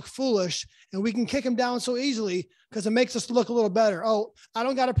themselves look foolish, and we can kick them down so easily because it makes us look a little better. Oh, I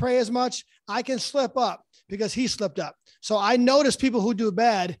don't got to pray as much. I can slip up because he slipped up. So I notice people who do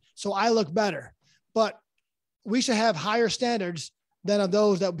bad, so I look better. But we should have higher standards than of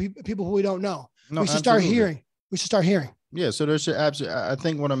those that people who we don't know. No, we should start hearing. Yeah. So there should I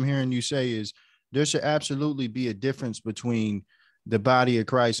think what I'm hearing you say is there should absolutely be a difference between the body of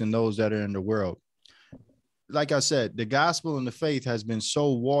Christ and those that are in the world. Like I said, the gospel and the faith has been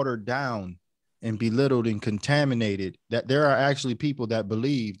so watered down and belittled and contaminated that there are actually people that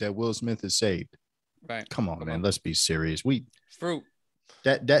believe that Will Smith is saved. Right. Come on, man. Let's be serious. Fruit.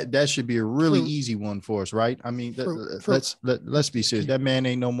 That should be a really easy one for us, right? I mean, let's be serious. That man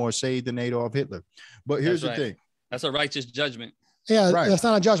ain't no more saved than Adolf Hitler. But here's the thing. That's a righteous judgment. Yeah, right. That's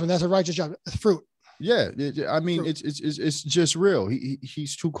not a judgment. That's a righteous judgment. It's fruit. Yeah, I mean, it's just real.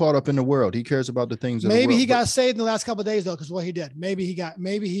 He's too caught up in the world. He cares about the things. Maybe he got saved in the last couple of days though, because what he did. Maybe he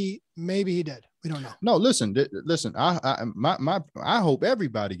did. We don't know. No, listen. I hope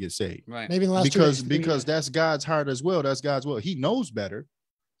everybody gets saved. Right. Maybe in the last because that's God's heart as well. That's God's will. He knows better.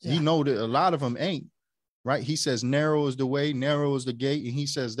 Yeah. He know that a lot of them ain't. Right. He says, narrow is the way, narrow is the gate, and he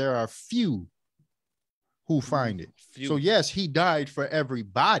says there are few who find it. So yes, he died for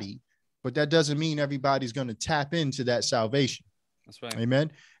everybody. But that doesn't mean everybody's going to tap into that salvation. That's right.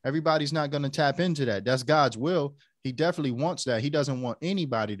 Amen. Everybody's not going to tap into that. That's God's will. He definitely wants that. He doesn't want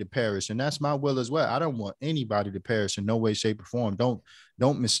anybody to perish. And that's my will as well. I don't want anybody to perish in no way, shape, or form.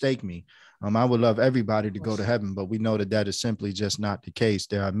 Don't mistake me. I would love everybody to go to heaven, but we know that is simply just not the case.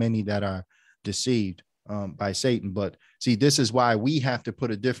 There are many that are deceived by Satan. But see, this is why we have to put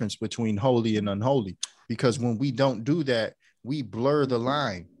a difference between holy and unholy, because when we don't do that, we blur the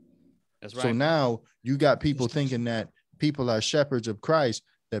line. That's right. So now you got people thinking that people are shepherds of Christ,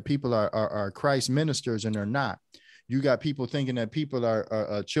 that people are Christ ministers, and they're not. You got people thinking that people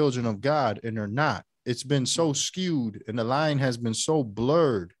are children of God, and they're not. It's been so skewed, and the line has been so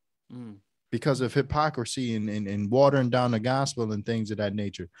blurred because of hypocrisy and watering down the gospel and things of that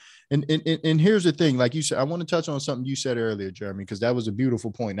nature. And here's the thing, like you said, I want to touch on something you said earlier, Jeremy, because that was a beautiful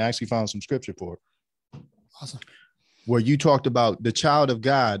point. I actually found some scripture for it. Awesome. Where you talked about the child of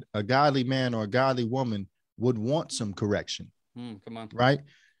God, a godly man or a godly woman would want some correction. Come on. Right.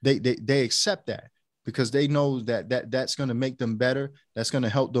 They accept that because they know that's going to make them better. That's going to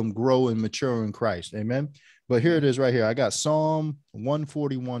help them grow and mature in Christ. Amen. But here it is right here. I got Psalm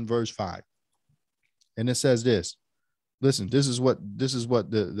 141 verse 5. And it says this. Listen, this is what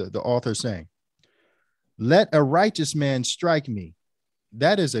the author is saying. Let a righteous man strike me.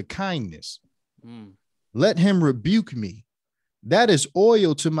 That is a kindness. Let him rebuke me. That is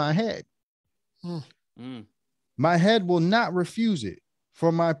oil to my head. My head will not refuse it,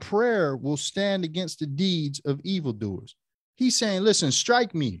 for my prayer will stand against the deeds of evildoers. He's saying, listen,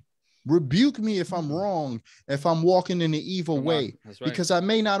 strike me. Rebuke me if I'm wrong, if I'm walking in the evil way, because I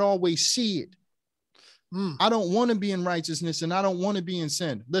may not always see it. I don't want to be in righteousness and I don't want to be in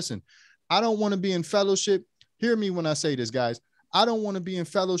sin. Listen, I don't want to be in fellowship. hear me when I say this, guys. I don't want to be in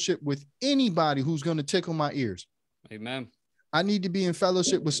fellowship with anybody who's going to tickle my ears. Amen. I need to be in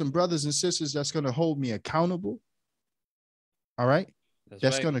fellowship with some brothers and sisters that's going to hold me accountable. All right.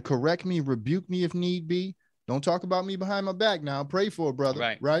 That's right. Going to correct me, rebuke me if need be. Don't talk about me behind my back now. Pray for a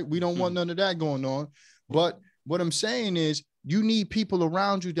brother. Right. We don't want none of that going on. But what I'm saying is you need people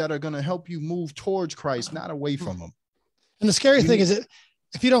around you that are going to help you move towards Christ, not away from him. And the scary thing is that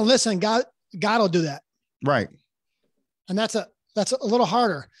if you don't listen, God will do that. Right. And that's a little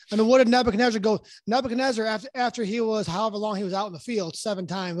harder. I mean, what did Nebuchadnezzar go? Nebuchadnezzar, after he was, however long he was out in the field, 7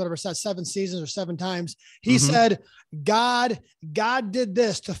 times, whatever it said, 7 seasons or 7 times, he said, God did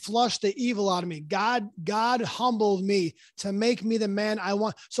this to flush the evil out of me. God humbled me to make me the man I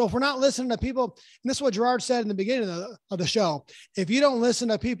want. So if we're not listening to people, and this is what Gerard said in the beginning of the show, if you don't listen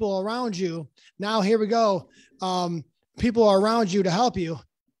to people around you, now here we go. People are around you to help you.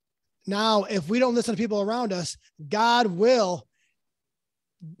 Now, if we don't listen to people around us, God will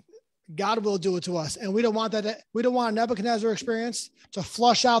do it to us. And we don't want that. We don't want a Nebuchadnezzar experience to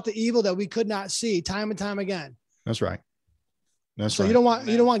flush out the evil that we could not see time and time again. That's right. So you don't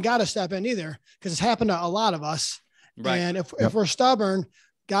want God to step in either, because it's happened to a lot of us. Right. And if we're stubborn,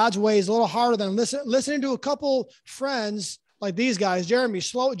 God's way is a little harder than listening to a couple friends like these guys. Jeremy,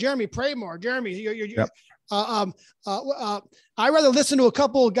 pray more. Jeremy, I'd rather listen to a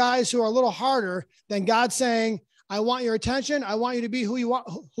couple of guys who are a little harder than God saying, I want your attention. I want you to be who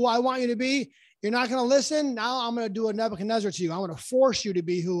I want you to be. You're not going to listen. Now I'm going to do a Nebuchadnezzar to you. I'm going to force you to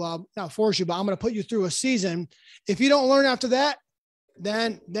be not force you, but I'm going to put you through a season. If you don't learn after that,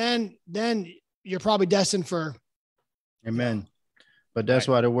 then you're probably destined for. Amen. But that's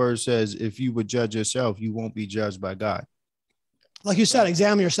why the word says, if you would judge yourself, you won't be judged by God. Like you said,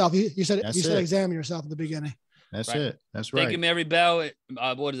 examine yourself. You said examine yourself at the beginning. That's it. That's right. Thank you, Mary Bell.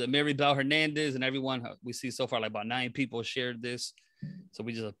 What is it? Mary Bell Hernandez and everyone we see so far, like about 9 people shared this. So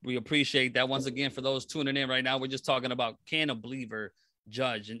we appreciate that. Once again, for those tuning in right now, we're just talking about, can a believer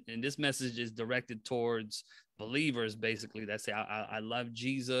judge? And this message is directed towards believers, basically, that say, I love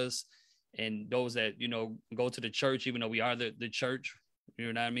Jesus, and those that, go to the church, even though we are the church,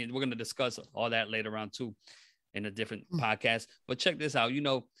 you know what I mean? We're going to discuss all that later on too in a different podcast. But check this out.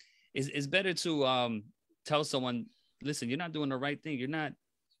 It's better to tell someone, listen, you're not doing the right thing. You're not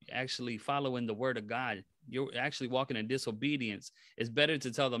actually following the word of God. You're actually walking in disobedience. It's better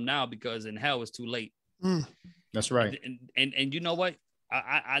to tell them now, because in hell it's too late. That's right. And you know what?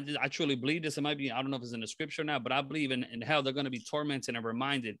 I truly believe this. It might be, I don't know if it's in the scripture now, but I believe in hell they're going to be tormented and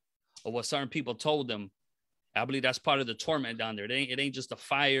reminded of what certain people told them. I believe that's part of the torment down there. It ain't just the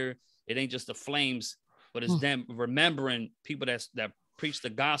fire. It ain't just the flames, but it's them remembering people that preach the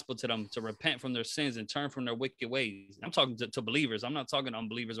gospel to them to repent from their sins and turn from their wicked ways. I'm talking to believers. I'm not talking to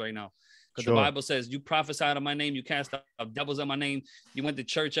unbelievers right now, because the Bible says, you prophesied in my name, you cast out devils in my name, you went to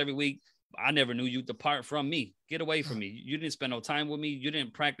church every week. I never knew you. Depart from me. Get away from me. You didn't spend no time with me. You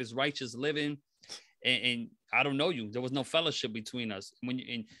didn't practice righteous living, and I don't know you. There was no fellowship between us.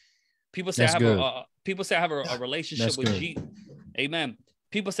 And people say I have a relationship with Jesus. Amen.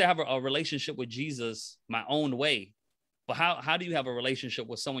 People say I have a relationship with Jesus my own way. But how do you have a relationship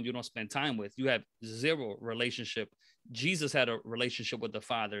with someone you don't spend time with? You have zero relationship. Jesus had a relationship with the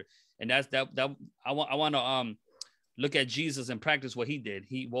Father, and that's that. I want to look at Jesus and practice what he did.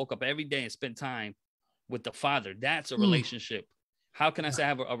 He woke up every day and spent time with the Father. That's a relationship. How can I say I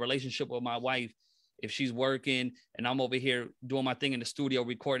have a relationship with my wife if she's working and I'm over here doing my thing in the studio,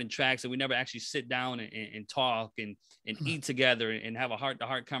 recording tracks, and we never actually sit down and talk and eat together and have a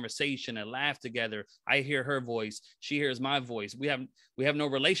heart-to-heart conversation and laugh together? I hear her voice. She hears my voice. We have no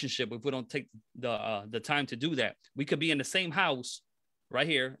relationship if we don't take the time to do that. We could be in the same house right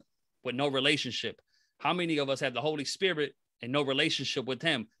here with no relationship. How many of us have the Holy Spirit and no relationship with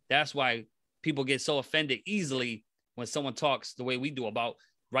him? That's why people get so offended easily when someone talks the way we do about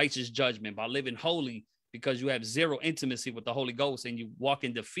righteous judgment, about living holy, because you have zero intimacy with the Holy Ghost and you walk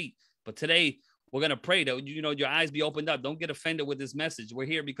in defeat. But today we're going to pray that, your eyes be opened up. Don't get offended with this message. We're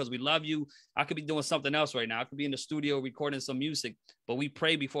here because we love you. I could be doing something else right now. I could be in the studio recording some music, but we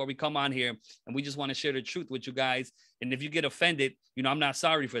pray before we come on here, and we just want to share the truth with you guys. And if you get offended, I'm not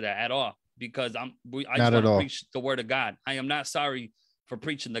sorry for that at all, because I just want to preach the word of God. I am not sorry for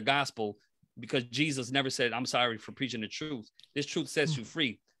preaching the gospel, because Jesus never said, I'm sorry for preaching the truth. This truth sets you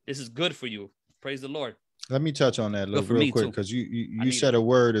free. This is good for you. Praise the Lord. Let me touch on that real quick, because you said a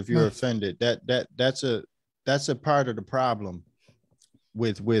word, if you're offended, that's a part of the problem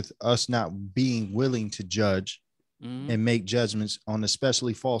with us not being willing to judge and make judgments on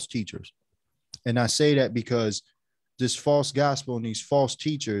especially false teachers. And I say that because this false gospel and these false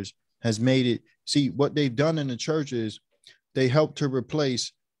teachers, has made it. See, what they've done in the church is they help to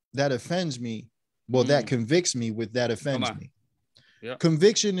replace that offends me. Well, that convicts me with that offends me. Yep.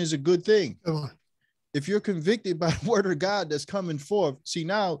 Conviction is a good thing. If you're convicted by the word of God that's coming forth, see,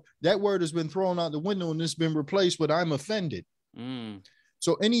 now that word has been thrown out the window and it's been replaced with I'm offended.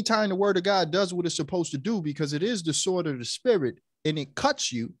 So anytime the word of God does what it's supposed to do, because it is the sword of the spirit and it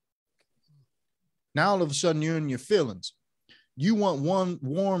cuts you, now all of a sudden you're in your feelings. You want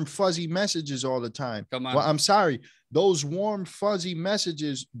warm, fuzzy messages all the time. Come on. Well, I'm sorry. Those warm, fuzzy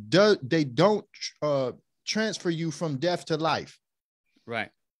messages, they don't transfer you from death to life. Right.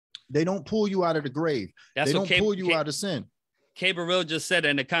 They don't pull you out of the grave. They don't pull you out of sin. Kay Burrell just said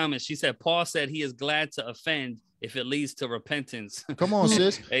in the comments, she said, Paul said he is glad to offend if it leads to repentance. Come on,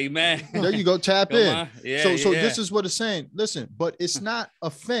 sis. Amen. There you go. Tap in. Yeah, so this is what it's saying. Listen, but it's not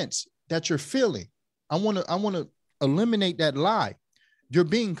offense that you're feeling. I want to eliminate that lie. You're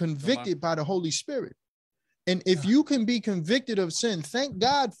being convicted by the Holy Spirit. And if you can be convicted of sin, thank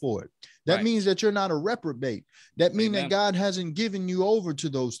God for it. That means that you're not a reprobate. That means that God hasn't given you over to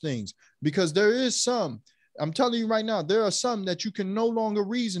those things, because there is some, I'm telling you right now, there are some that you can no longer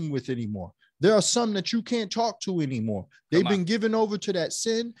reason with anymore. There are some that you can't talk to anymore. They've been given over to that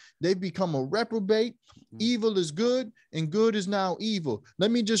sin. They've become a reprobate. Evil is good and good is now evil.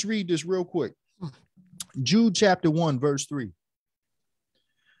 Let me just read this real quick. Jude chapter 1, verse 3.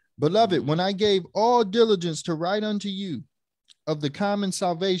 Beloved, when I gave all diligence to write unto you of the common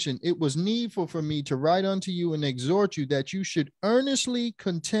salvation, it was needful for me to write unto you and exhort you that you should earnestly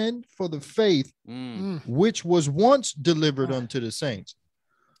contend for the faith which was once delivered unto the saints.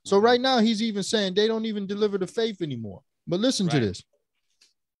 So right now he's even saying they don't even deliver the faith anymore. But listen to this.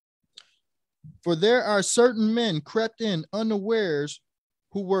 For there are certain men crept in unawares,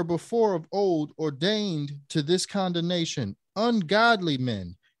 who were before of old ordained to this condemnation, ungodly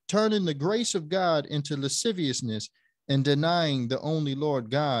men, turning the grace of God into lasciviousness and denying the only Lord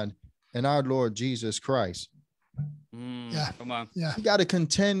God and our Lord Jesus Christ. Come on. Yeah. You got to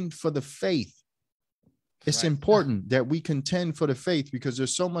contend for the faith. It's important that we contend for the faith, because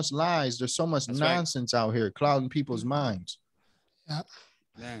there's so much lies. There's so much nonsense out here clouding people's minds. Yeah.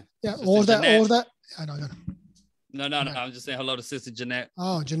 What was that? I know. No. I'm just saying hello to Sister Jeanette.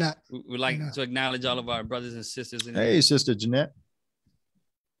 Oh, Jeanette. We like to acknowledge all of our brothers and sisters. Hey, Sister Jeanette.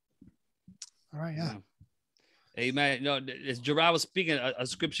 All right, yeah. Amen. You know, as Gerard was speaking, a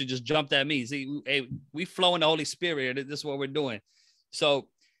scripture just jumped at me. See, we flow in the Holy Spirit. This is what we're doing. So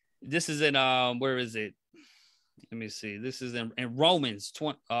this is in where is it? Let me see. This is in Romans,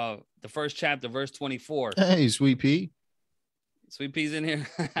 the first chapter, verse 24. Hey, Sweet Pea. Sweet Pea's in here.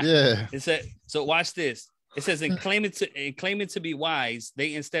 Yeah. It said. So watch this. It says, in claiming to be wise,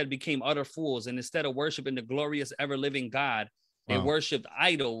 they instead became utter fools, and instead of worshiping the glorious, ever-living God, they worshipped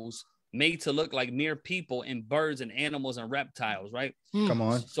idols made to look like mere people and birds and animals and reptiles, right? Come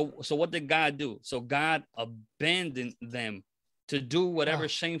on. So what did God do? So God abandoned them to do whatever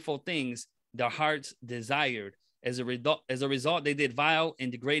shameful things their hearts desired. As a result, they did vile and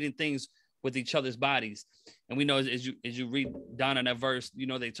degrading things with each other's bodies. And we know as you read down in that verse, you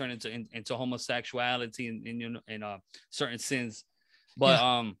know, they turn into homosexuality and certain sins.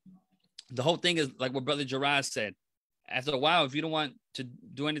 But the whole thing is like what Brother Gerard said. After a while, if you don't want to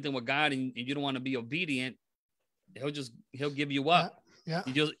do anything with God and you don't want to be obedient, he'll give you up. Yeah.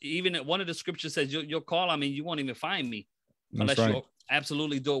 Even one of the scriptures says you'll call on me, you won't even find me. Unless you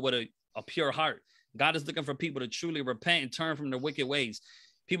absolutely do it with a pure heart. God is looking for people to truly repent and turn from their wicked ways.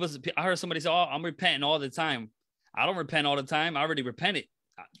 I heard somebody say, "Oh, I'm repenting all the time." I don't repent all the time. I already repented.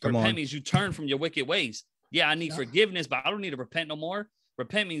 Repent means you turn from your wicked ways. Yeah, I need forgiveness, but I don't need to repent no more.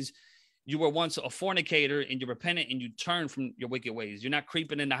 Repent means you were once a fornicator and you repented and you turn from your wicked ways. You're not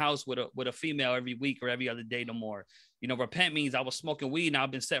creeping in the house with a female every week or every other day no more. You know, repent means I was smoking weed and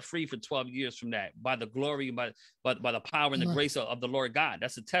I've been set free for 12 years from that by the glory, by the power and the grace of the Lord God.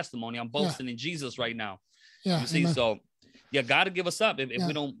 That's a testimony. I'm boasting in Jesus right now. Yeah, you see, so God to give us up if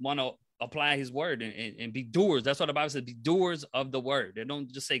we don't want to apply his word and be doers. That's what the Bible says, be doers of the word. They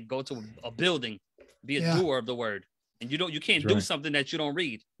don't just say go to a building, be a doer of the word. And you can't do something that you don't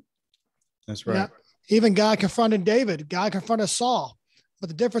read. That's right. Yeah. Even God confronted David. God confronted Saul. But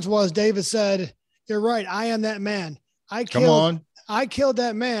the difference was David said, "You're right. I am that man. I killed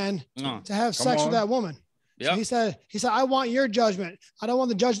that man to have sex with that woman." Yep. So he said, "I want your judgment. I don't want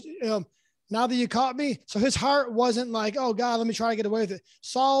the judge. Now that you caught me." So his heart wasn't like, "Oh God, let me try to get away with it."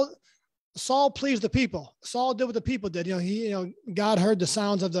 Saul pleased the people. Saul did what the people did. God heard the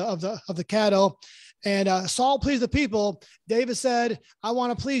sounds of the cattle. And Saul pleased the people. David said, "I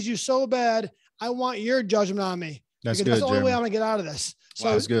want to please you so bad. I want your judgment on me. That's the only way I'm going to get out of this."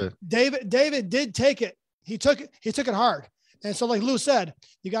 So that's good. David did take it. He took it hard. And so, like Lou said,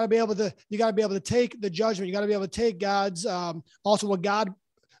 you got to be able to take the judgment. You got to be able to take God's, also what God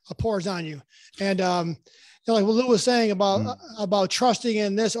pours on you. And, like what Lou was saying about trusting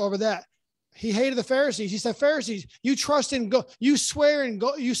in this over that. He hated the Pharisees. He said, Pharisees, you trust in gold, you swear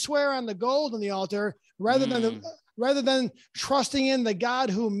on the gold on the altar rather than trusting in the God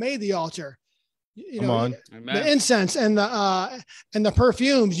who made the altar. The incense and the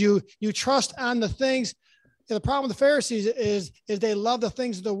perfumes, you trust on the things. The problem with the Pharisees is they love the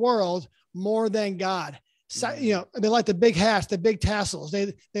things of the world more than God. So, they like the big hats, the big tassels.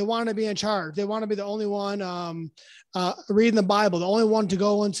 They want to be in charge. They want to be the only one reading the Bible, the only one to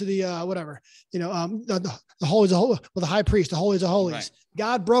go into the the holies with the high priest, the holies of holies. Right.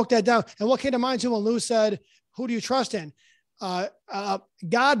 God broke that down. And what came to mind too when Lou said, "Who do you trust in?"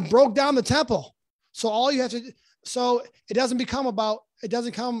 God broke down the temple. So all you have to. So it doesn't come about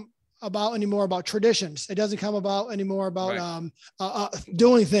anymore about traditions. It doesn't come about anymore about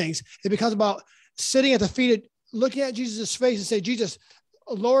doing things. It becomes about sitting at the feet, looking at Jesus' face and say, Jesus,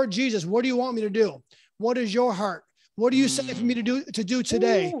 Lord Jesus, what do you want me to do? What is your heart? What do you say for me to do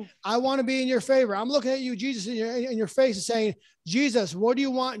today? Ooh. I want to be in your favor. I'm looking at you, Jesus, in your face and saying, Jesus, what do you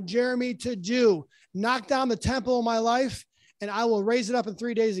want Jeremy to do? Knock down the temple of my life and I will raise it up in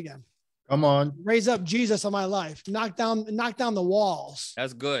 3 days again. Come on. Raise up Jesus on my life. Knock down the walls.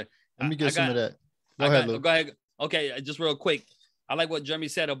 That's good. Let me get some of that. Go ahead, Luke. Go ahead. Okay, just real quick. I like what Jeremy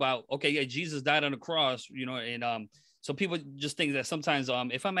said about, Jesus died on the cross, and so people just think that sometimes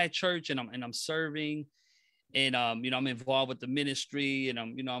if I'm at church and I'm serving and I'm involved with the ministry and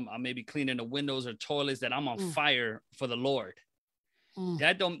I'm maybe cleaning the windows or toilets, that I'm on fire for the Lord.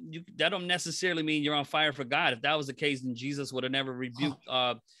 That don't necessarily mean you're on fire for God. If that was the case, then Jesus would have never rebuked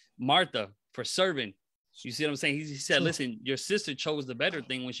Martha for serving. You see what I'm saying? He said, listen, your sister chose the better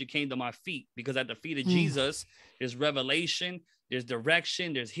thing when she came to my feet, because at the feet of Jesus, there's revelation, there's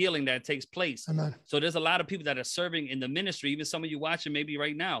direction, there's healing that takes place. Amen. So there's a lot of people that are serving in the ministry. Even some of you watching maybe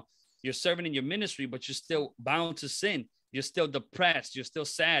right now, you're serving in your ministry, but you're still bound to sin. You're still depressed. You're still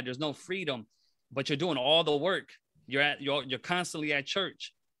sad. There's no freedom, but you're doing all the work. You're constantly at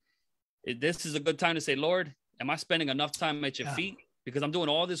church. This is a good time to say, Lord, am I spending enough time at your feet? Because I'm doing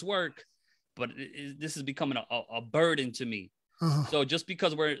all this work, but this is becoming a burden to me. So just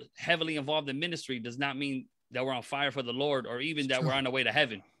because we're heavily involved in ministry does not mean that we're on fire for the Lord, or even that we're on the way to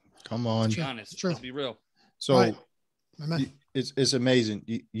heaven. Come on. Let's be honest. Let's be real. So it's amazing.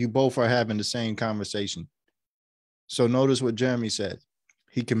 You both are having the same conversation. So notice what Jeremy said.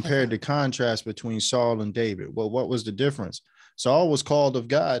 He compared the contrast between Saul and David. Well, what was the difference? Saul was called of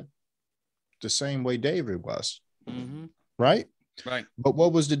God the same way David was. Right? Right. But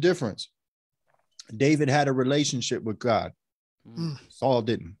what was the difference? David had a relationship with God. Saul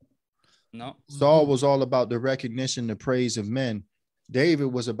didn't. No. Saul was all about the recognition, the praise of men. David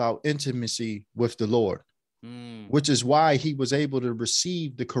was about intimacy with the Lord, which is why he was able to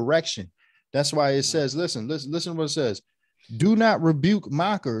receive the correction. That's why it says, listen what it says. Do not rebuke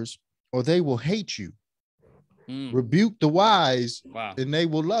mockers or they will hate you. Rebuke the wise and they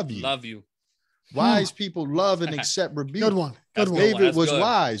will love you. Wise people love and accept rebuke. Good one. David was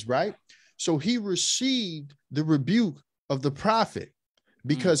wise, right? So he received the rebuke of the prophet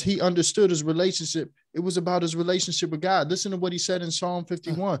because he understood his relationship. It was about his relationship with God. Listen to what he said in Psalm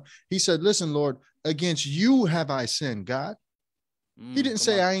 51. He said, listen, Lord, against you have I sinned, God. He didn't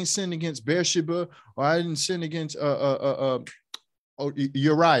say I ain't sinned against Beersheba or I didn't sin against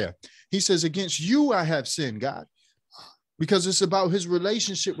Uriah. He says, against you I have sinned, God. Because it's about his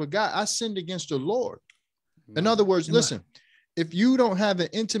relationship with God. I sinned against the Lord. In other words, listen, if you don't have an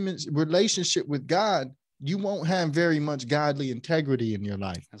intimate relationship with God, you won't have very much godly integrity in your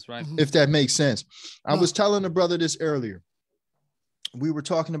life. That's right. If that makes sense. I was telling a brother this earlier. We were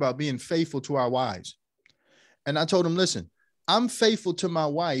talking about being faithful to our wives. And I told him, listen, I'm faithful to my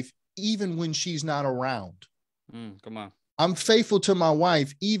wife even when she's not around. Come on. I'm faithful to my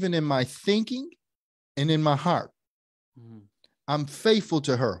wife even in my thinking and in my heart. I'm faithful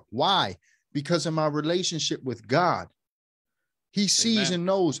to her. Why? Because of my relationship with God. He sees and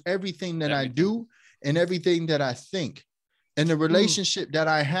knows everything that I do and everything that I think. And the relationship that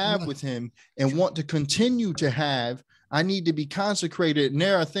I have with him and want to continue to have, I need to be consecrated. And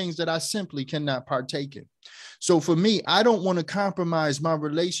there are things that I simply cannot partake in. So for me, I don't want to compromise my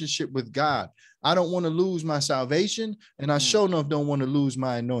relationship with God. I don't want to lose my salvation. And I sure enough don't want to lose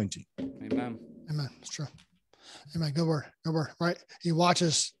my anointing. Amen. It's true. Amen. Good word. Right. He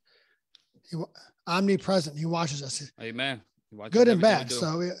watches. Omnipresent. He watches us. Amen. Good and bad.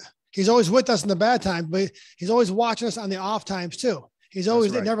 So he's always with us in the bad times, but he's always watching us on the off times too. He's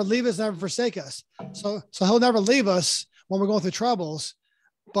always right. never leave us, never forsake us. So he'll never leave us when we're going through troubles,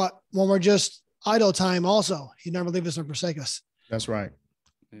 but when we're just idle time also, he never leave us or forsake us. That's right.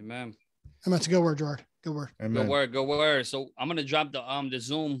 Amen. And that's a good word, Gerard. Good word. Amen. Good word. So I'm gonna drop the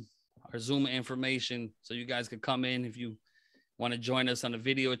Zoom information so you guys can come in if you want to join us on the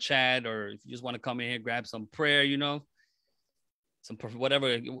video chat, or if you just want to come in here, grab some prayer, some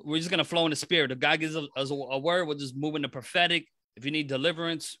whatever. We're just gonna flow in the spirit. If God gives us a word, we'll just move in the prophetic. If you need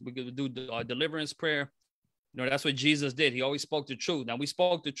deliverance, we could do deliverance prayer. That's what Jesus did. He always spoke the truth. Now we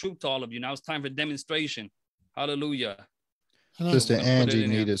spoke the truth to all of you. Now it's time for demonstration. Hallelujah. Sister Angie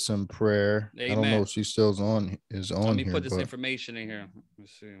needed some prayer. Amen. I don't know if she still is on Let me here. put this information in here.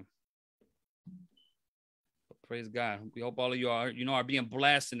 Let's see. Praise God. We hope all of you are being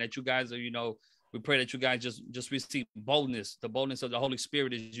blessed, and that you guys are, we pray that you guys just receive boldness, the boldness of the Holy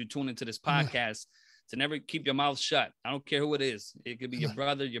Spirit as you tune into this podcast. To never keep your mouth shut. I don't care who it is. It could be your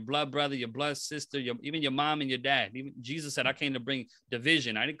brother, your blood sister, even your mom and your dad. Even Jesus said, I came to bring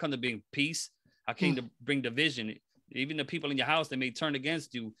division. I didn't come to bring peace. I came to bring division. Even the people in your house, they may turn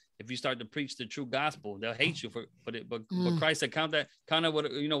against you if you start to preach the true gospel. They'll hate you for it. But Christ said, count what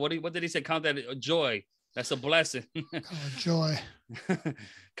did he say? Count that a joy. That's a blessing. Joy.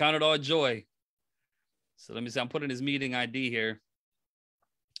 Count it all joy. So let me see. I'm putting his meeting ID here.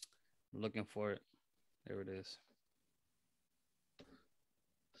 I'm looking for it. There it is.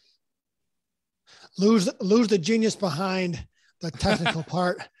 Lose the genius behind the technical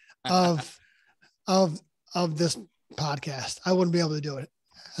part of this podcast. I wouldn't be able to do it.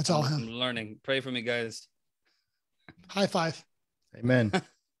 That's all him. I'm learning. Pray for me, guys. High five. Amen. If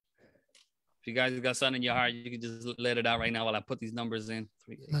you guys got something in your heart, you can just let it out right now while I put these numbers in.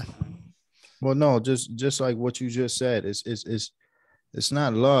 3, 8, 9. Well, no, just like what you just said, it's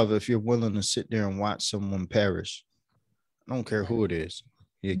not love if you're willing to sit there and watch someone perish. I don't care who it is,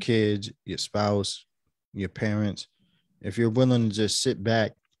 your kids, your spouse, your parents. If you're willing to just sit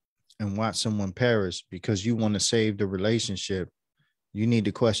back and watch someone perish because you want to save the relationship, you need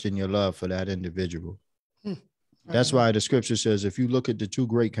to question your love for that individual. That's why the scripture says, if you look at the 2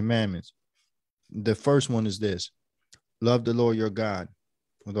 great commandments, the first one is this: love the Lord your God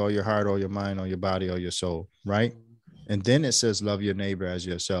with all your heart, all your mind, all your body, all your soul, right? And then it says, love your neighbor as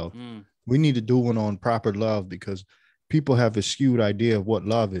yourself. We need to do one on proper love because people have a skewed idea of what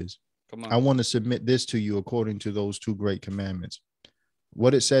love is. I want to submit this to you according to those 2 great commandments.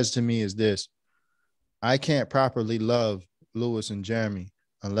 What it says to me is this: I can't properly love Lewis and Jeremy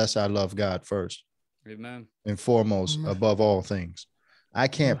unless I love God first. Amen. And foremost, above all things. I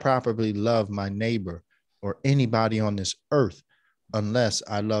can't properly love my neighbor or anybody on this earth unless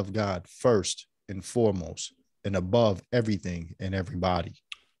I love God first and foremost and above everything and everybody.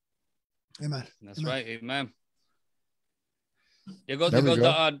 Amen. That's right. Amen. There goes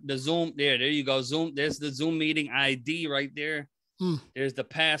the Zoom. There you go. Zoom. There's the Zoom meeting ID right there. There's the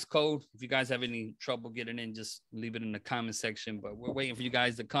passcode. If you guys have any trouble getting in, just leave it in the comment section. But we're waiting for you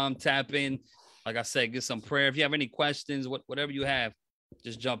guys to come tap in. Like I said, get some prayer. If you have any questions, whatever you have,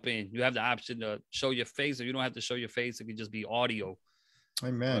 just jump in. You have the option to show your face, or you don't have to show your face. It could just be audio.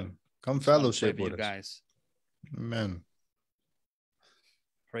 Amen. Come fellowship with you guys. Amen.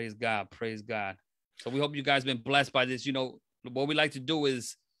 Praise God. Praise God. So we hope you guys been blessed by this. What we like to do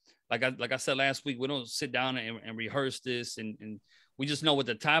is, like I said last week, we don't sit down and rehearse this, and we just know what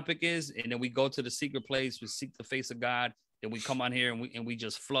the topic is, and then we go to the secret place. We seek the face of God. Then we come on here and we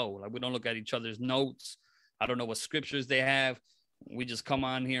just flow. Like, we don't look at each other's notes. I don't know what scriptures they have. We just come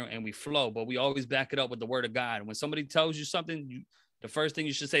on here and we flow, but we always back it up with the word of God. And when somebody tells you something, the first thing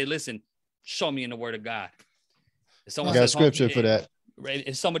you should say, listen, show me in the word of God. If someone says, scripture for that.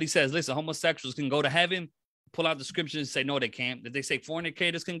 If somebody says, listen, homosexuals can go to heaven, pull out the scriptures and say, no, they can't. If they say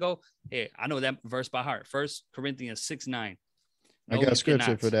fornicators can go, hey, I know that verse by heart. 1 Corinthians 6:9. No, I got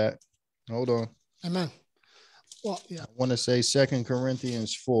scripture for that. Hold on. Amen. Well, yeah. I want to say 2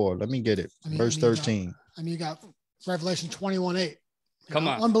 Corinthians 4. Let me get it. Verse 13. You got Revelation 21:8. Come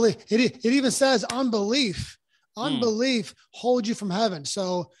on. Unbelief. It even says unbelief. Unbelief holds you from heaven.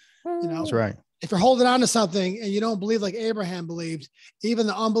 So, that's right. If you're holding on to something and you don't believe like Abraham believed, even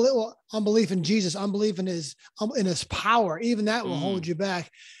the unbelief in Jesus, unbelief in his power, even that will hold you back.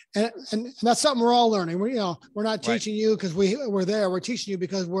 And that's something we're all learning. We're not teaching you because we're there. We're teaching you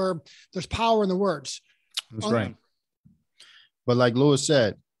because there's power in the words. That's right. But like Lewis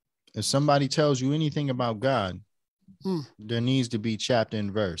said, if somebody tells you anything about God, there needs to be chapter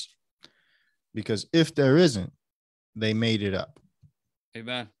and verse. Because if there isn't, they made it up.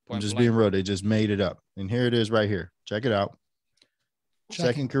 Amen. I'm just being real. They just made it up. And here it is right here. Check it out.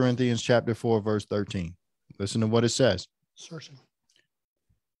 2 Corinthians chapter 4, verse 13. Listen to what it says. Searching.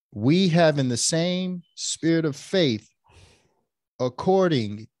 we having the same spirit of faith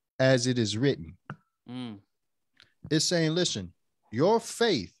according as it is written. It's saying, listen, your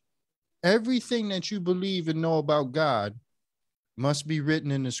faith, everything that you believe and know about God must be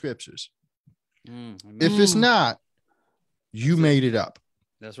written in the scriptures. If it's not, you made it up.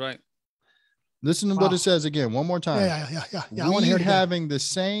 That's right. Listen to what it says again, one more time. Yeah. I want to hear it having the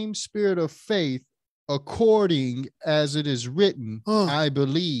same spirit of faith according as it is written, I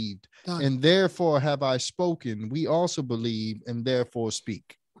believed, and therefore have I spoken. We also believe and therefore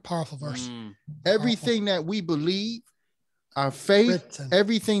speak. Powerful verse. Everything that we believe, our faith,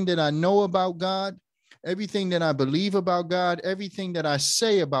 everything that I know about God, everything that I believe about God, everything that I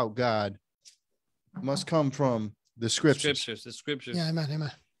say about God must come from the scriptures. The scriptures. Yeah,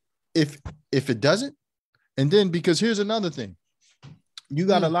 amen. If it doesn't, and then because here's another thing, you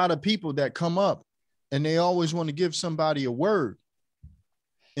got a lot of people that come up and they always want to give somebody a word,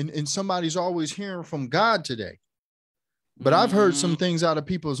 and somebody's always hearing from God today. But I've heard some things out of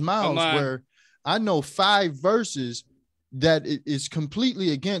people's mouths where I know 5 verses that it is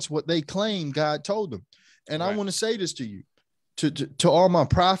completely against what they claim God told them. And I want to say this to you, to all my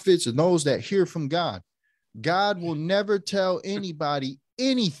prophets and those that hear from God. God will never tell anybody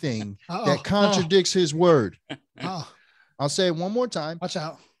anything that contradicts his word. I'll say it one more time. Watch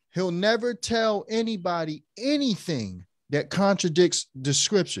out. He'll never tell anybody anything that contradicts the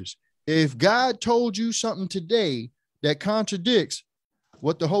scriptures. If God told you something today that contradicts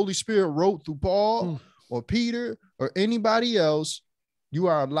what the Holy Spirit wrote through Paul or Peter or anybody else, you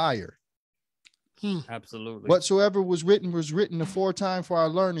are a liar. Absolutely. Whatsoever was written aforetime for our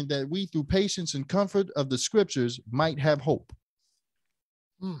learning, that we through patience and comfort of the scriptures might have hope.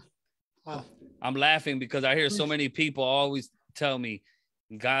 Wow. I'm laughing because I hear so many people always tell me,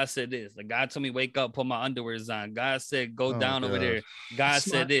 God said this. Like, God told me, wake up, put my underwears on. God said, go down over there. God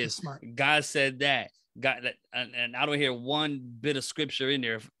said this. God said that. God, and I don't hear one bit of scripture in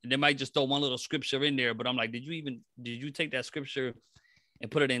there. They might just throw one little scripture in there, but I'm like, did you take that scripture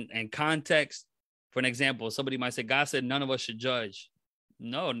and put it in context? For an example, somebody might say, God said none of us should judge.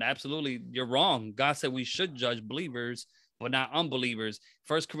 No, absolutely, you're wrong. God said we should judge believers, but not unbelievers.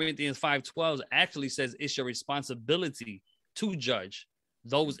 1 Corinthians 5:12 actually says it's your responsibility to judge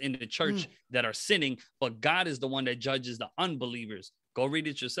those in the church that are sinning, but God is the one that judges the unbelievers. Go read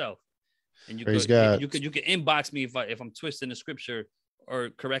it yourself. And you could inbox me if I'm twisting the scripture, or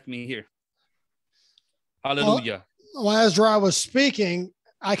correct me here. Hallelujah. Well, as Dry was speaking,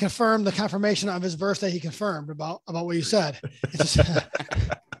 I confirmed the confirmation of his verse that he confirmed about what you said.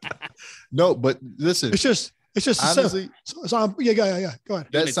 No, but listen, it's just honestly. So yeah, go ahead.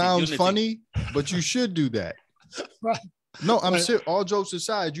 That sounds funny, but you should do that. Right. No, I'm serious. All jokes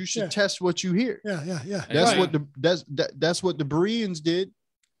aside, you should test what you hear. Yeah. That's what the Bereans did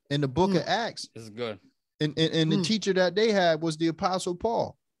in the book of Acts. This is good. And the teacher that they had was the Apostle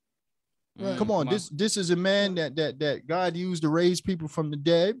Paul. Come on, this is a man that God used to raise people from the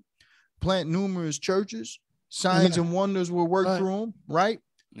dead, plant numerous churches, signs and wonders will work through him, right?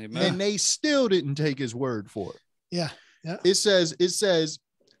 Amen. And they still didn't take his word for it. Yeah. It says,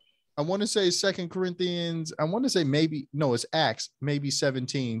 I want to say 2 Corinthians, it's Acts, maybe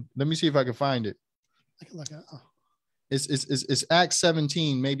 17. Let me see if I can find it. I can look at it. It's Acts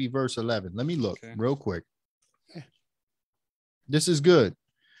 17, maybe verse 11. Let me look real quick. Okay. This is good.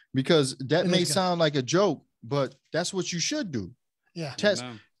 Because that may sound like a joke, but that's what you should do. Yeah.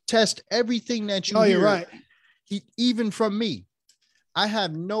 Test everything that you hear. You're right. Even from me. I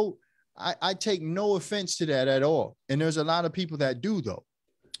take no offense to that at all. And there's a lot of people that do, though.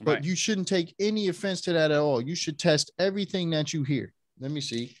 But you shouldn't take any offense to that at all. You should test everything that you hear. Let me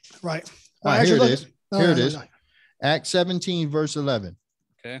see. Right. All right, here it is. Here it is. Acts 17, verse 11.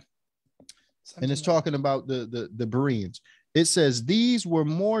 Okay. And it's talking about the Bereans. It says, these were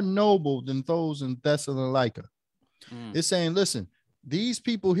more noble than those in Thessalonica. It's saying, listen, these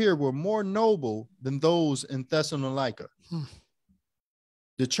people here were more noble than those in Thessalonica.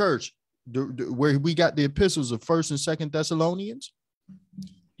 The church, where we got the epistles of 1st and 2nd Thessalonians.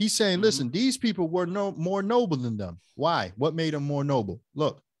 He's saying, listen, these people were more noble than them. Why? What made them more noble?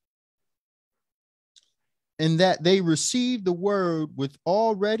 Look. In that they received the word with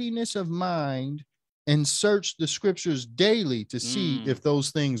all readiness of mind and searched the scriptures daily to see if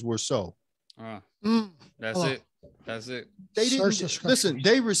those things were so. That's it. They didn't listen.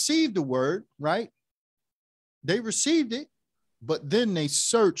 They received the word, right? They received it, but then they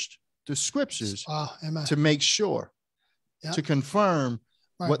searched the scriptures to make sure, to confirm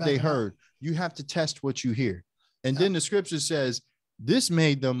what they heard. You have to test what you hear. And then the scripture says, this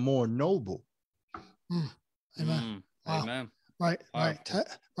made them more noble. Amen. Amen. Right.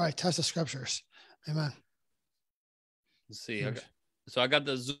 Test the scriptures. Amen. Let's see. I got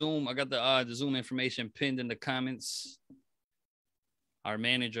the Zoom information pinned in the comments. Our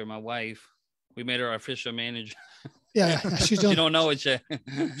manager, my wife, we made her our official manager. Yeah. She's doing. You don't know it yet.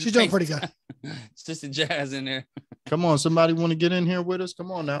 She's doing pretty good. Sister Jazz in there. Come on, somebody want to get in here with us?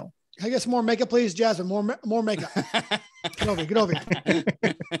 Come on now. Can I get some more makeup, please, Jasmine? More makeup. Get over here.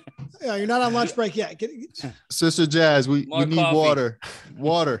 Yeah, you're not on lunch break yet. Sister Jazz, we need coffee. Water.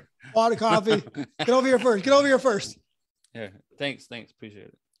 Water, coffee. Get over here first. Yeah. Thanks. Appreciate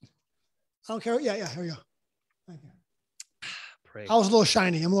it. I don't care. Yeah. Here we go. Thank you. Pray. I was a little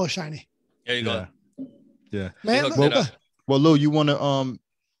shiny. I'm a little shiny. There you go. Yeah. Man, well, Lou, you want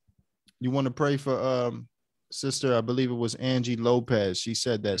to pray for sister, I believe it was Angie Lopez. She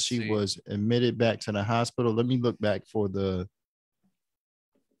said that she was admitted back to the hospital. Let me look back for the.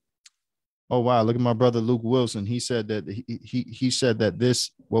 Oh, wow. Look at my brother, Luke Wilson. He said that he said that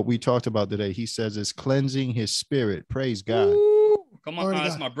this, what we talked about today, he says is cleansing his spirit. Praise God. Ooh, come on.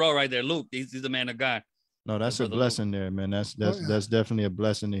 That's my bro right there. Luke, he's the man of God. No, that's a blessing there, man. That's definitely a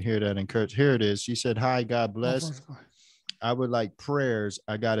blessing to hear that encourage. Here it is. She said, hi, God bless. I would like prayers.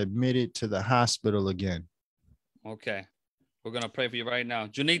 I got admitted to the hospital again. Okay. We're going to pray for you right now.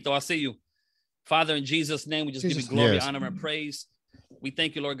 Junito, I see you. Father, in Jesus' name, we just give you glory, honor, and praise. We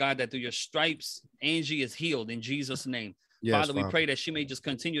thank you, Lord God, that through your stripes, Angie is healed in Jesus' name. Yes, Father, we pray that she may just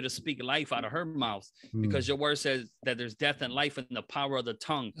continue to speak life out of her mouth because your word says that there's death and life in the power of the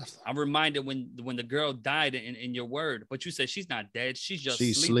tongue. I'm reminded when the girl died in your word, but you said she's not dead. She's just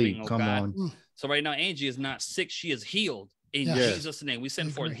sleeping. Come on. So right now, Angie is not sick. She is healed in Jesus' name. We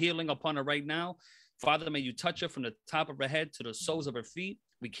send forth healing upon her right now. Father, may you touch her from the top of her head to the soles of her feet.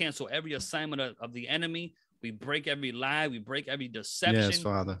 We cancel every assignment of the enemy. We break every lie. We break every deception. Yes,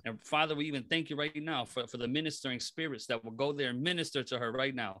 Father. And Father, we even thank you right now for the ministering spirits that will go there and minister to her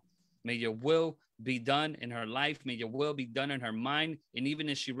right now. May your will be done in her life. May your will be done in her mind. And even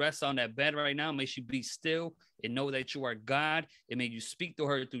as she rests on that bed right now, may she be still and know that you are God. And may you speak to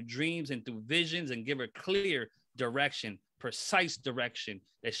her through dreams and through visions and give her clear direction, precise direction,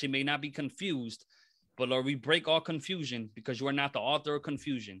 that she may not be confused. But Lord, we break all confusion because you are not the author of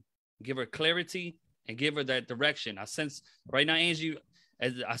confusion. Give her clarity and give her that direction. I sense right now, Angie,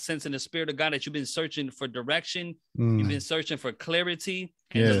 as I sense in the spirit of God that you've been searching for direction. You've been searching for clarity,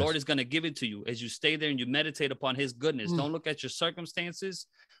 and the Lord is going to give it to you as you stay there and you meditate upon his goodness. Don't look at your circumstances,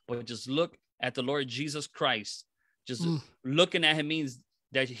 but just look at the Lord Jesus Christ. Just looking at him means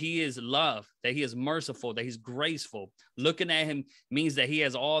that he is love, that he is merciful, that he's graceful. Looking at him means that he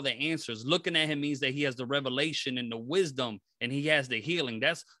has all the answers. Looking at him means that he has the revelation and the wisdom, and he has the healing.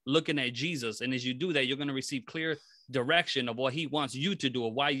 That's looking at Jesus. And as you do that, you're going to receive clear direction of what he wants you to do,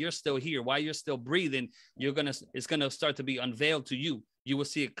 or why you're still here, why you're still breathing. It's going to start to be unveiled to you. You will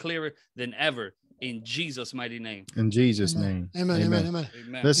see it clearer than ever. In Jesus' mighty name. In Jesus' name. Amen.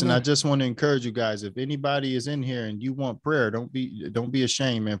 Listen, I just want to encourage you guys. If anybody is in here and you want prayer, don't be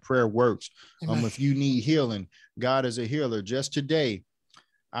ashamed, man. Prayer works. If you need healing, God is a healer. Just today,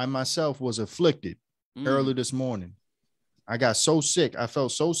 I myself was afflicted early this morning. I got so sick. I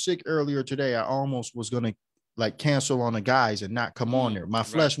felt so sick earlier today. I almost was going to cancel on the guys and not come on there. My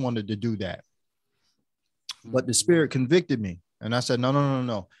flesh wanted to do that. But the spirit convicted me. And I said,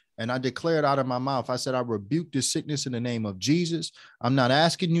 no. And I declared out of my mouth, I said, I rebuke this sickness in the name of Jesus. I'm not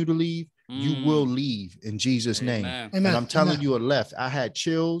asking you to leave. You will leave in Jesus' name. And I'm telling you, it left. I had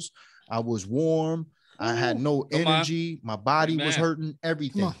chills. I was warm. I had no energy. My body was hurting,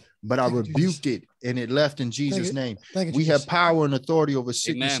 everything. But I rebuked it and it left in Jesus' name. We have power and authority over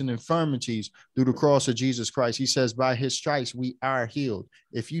sickness and infirmities through the cross of Jesus Christ. He says, by his stripes, we are healed.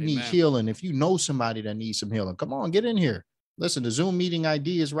 If you need healing, if you know somebody that needs some healing, come on, get in here. Listen, the Zoom meeting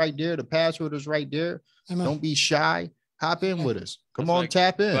ID is right there. The password is right there. Don't be shy. Hop in with us. Come on,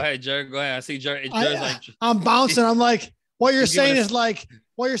 tap in. Go ahead, Jared. Go ahead. I see Jared. I'm bouncing. I'm like, what you're saying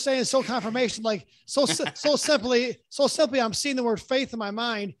is so confirmation. Like so simply, I'm seeing the word faith in my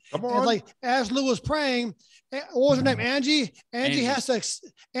mind. Come on. And like as Lou was praying, what was her name? Angie. Angie has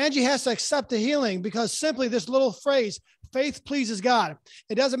to accept the healing because simply this little phrase. Faith pleases God.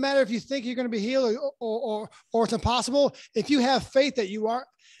 It doesn't matter if you think you're going to be healed or it's impossible. If you have faith that you are,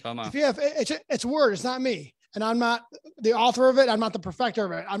 if you have, it's a word, it's not me. And I'm not the author of it. I'm not the perfecter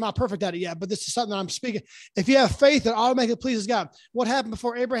of it. I'm not perfect at it yet, but this is something that I'm speaking. If you have faith that automatically pleases God, what happened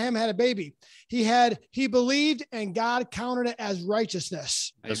before Abraham had a baby? He believed and God counted it as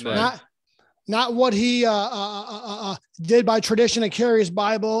righteousness. That's right. Not what he did by tradition and carry his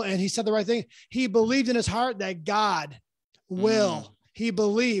Bible. And he said the right thing. He believed in his heart that God will. He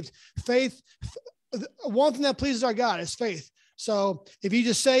believed. Faith. One thing that pleases our God is faith. So if you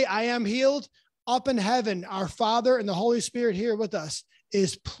just say, I am healed, up in heaven, our Father and the Holy Spirit here with us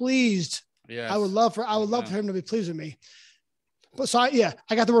is pleased. Yes. I would love for him to be pleased with me. But so I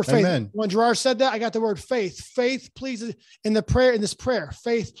got the word faith. Amen. When Gerard said that, I got the word faith. Faith pleases in this prayer.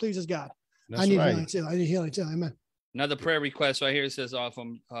 Faith pleases God. That's I need right. healing too. I need healing too. Amen. Another prayer request right here. It says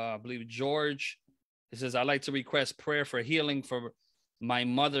from I believe George. It says, I'd like to request prayer for healing for my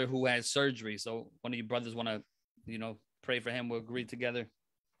mother who had surgery. So one of you brothers want to, pray for him. We'll agree together.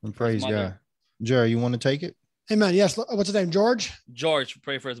 And praise God. Jerry, you want to take it? Amen. Yes. What's his name? George? George,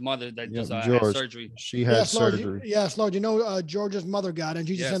 pray for his mother that just had surgery. She had surgery. Yes, Lord. You know George's mother, God. And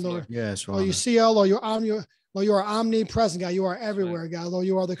Jesus said, Lord. Yes, Lord, you see, Lord, Lord, you are omnipresent, God. You are everywhere, God. Lord,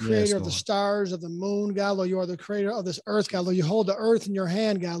 you are the creator of the stars, of the moon, God. Lord, you are the creator of this earth, God. Lord, you hold the earth in your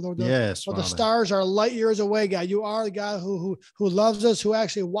hand, God. Lord, Lord, the stars are light years away, God. You are the God who loves us, who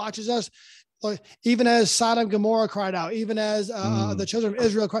actually watches us. Lord, even as Sodom and Gomorrah cried out, even as the children of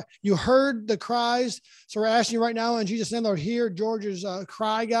Israel cried, you heard the cries. So we're asking you right now in Jesus' name, Lord, hear George's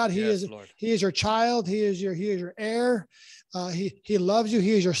cry, God. He is your child. He is your heir. He loves you. He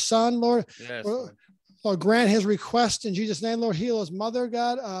is your son, Lord. Yes, Lord, grant his request in Jesus' name, Lord. Heal his mother,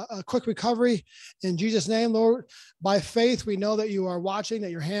 God. A quick recovery in Jesus' name, Lord. By faith, we know that you are watching, that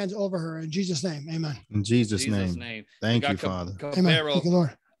your hand's over her. In Jesus' name, amen. In Jesus' name. Thank you, Father. Amen. Thank you,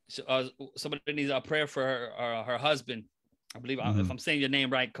 Lord. Somebody needs a prayer for her husband. I believe if I'm saying your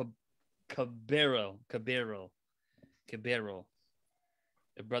name right, Cabero.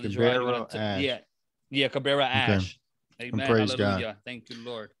 Brother Gerard, Cabera Ash. Amen. Praise Hallelujah. God. Thank you,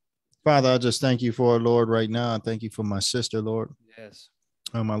 Lord. Father, I just thank you for her, Lord, right now. I thank you for my sister, Lord. Yes.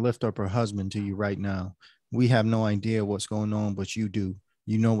 I lift up her husband to you right now. We have no idea what's going on, but you do.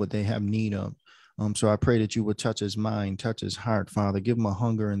 You know what they have need of. So I pray that you would touch his mind, touch his heart, Father. Give him a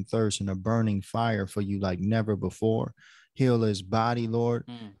hunger and thirst and a burning fire for you like never before. Heal his body, Lord.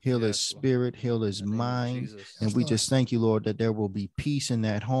 Heal his spirit. Heal his mind. And we just thank you, Lord, that there will be peace in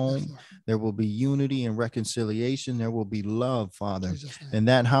that home. There will be unity and reconciliation. There will be love, Father. And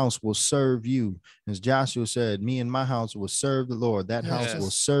that house will serve you. As Joshua said, me and my house will serve the Lord. That house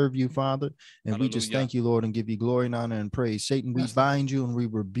will serve you, Father. And we just thank you, Lord, and give you glory and honor and praise. Satan, we bind you and we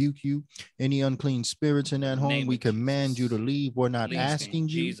rebuke you. Any unclean spirits in that home, we command you to leave. We're not asking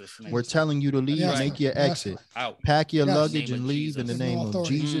you. We're telling you to leave. Make your exit. Pack your luggage and leave in the name of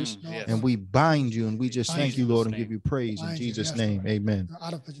Jesus. And we bind you and we just thank you, Lord, and give you praise in Jesus' name. Amen.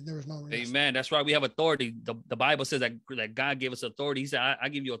 Amen. That's right. We have authority. The Bible says that God gave us authority. He said, I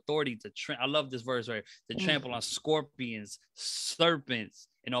give you authority to I love this verse right here, to trample on scorpions, serpents,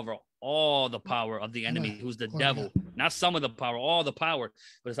 and over all the power of the enemy, who's the devil. Not some of the power, all the power.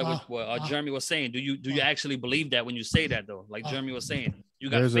 But it's like what Jeremy was saying. Do you actually believe that when you say that, though? Like Jeremy was saying, you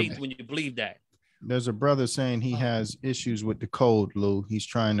got faith when you believe that. There's a brother saying he has issues with the code, Lou. He's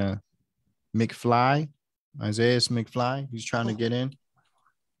trying to McFly, Isaiah's McFly. He's trying to get in.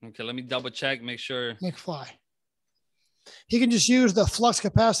 Okay, let me double check, make sure. McFly. He can just use the flux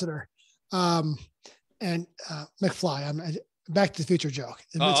capacitor and McFly. I'm Back to the Future joke.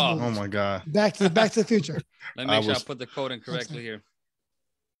 Oh my God. Back to the Future. Let me make sure I put the code in correctly here.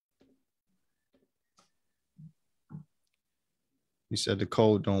 He said the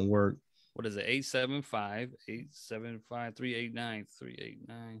code don't work. What is it?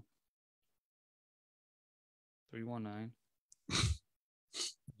 875-389-319. 319.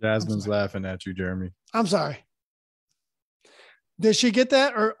 Jasmine's laughing at you, Jeremy. I'm sorry. Did she get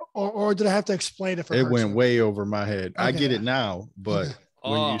that, or did I have to explain it for her? It went way over my head. Okay. I get it now, but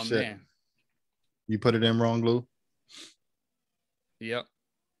when you said, man. You put it in wrong, Lou? Yep.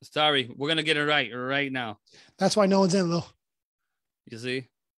 Sorry. We're going to get it right now. That's why no one's in, Lou. You see?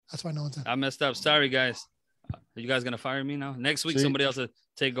 That's why no one's in. I messed up. Sorry, guys. Are you guys going to fire me now? Next week, somebody else will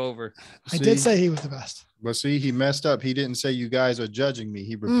take over. I did say he was the best. But see, he messed up. He didn't say you guys are judging me.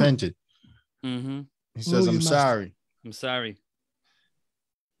 He repented. Mm-hmm. He says, I'm sorry. I'm sorry.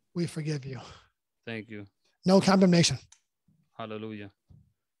 We forgive you. Thank you. No condemnation. Hallelujah.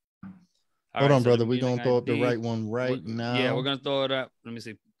 Hold on, brother. We're going to throw up the right one now. Yeah, we're going to throw it up. Let me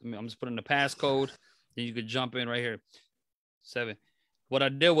see. I'm just putting the passcode. Then you could jump in right here. 7. What I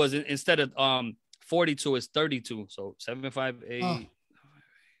did was instead of 42, it's 32. So 758. Oh.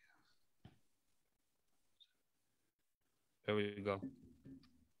 There we go.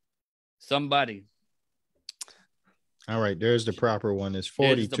 Somebody. All right, there's the proper one. It's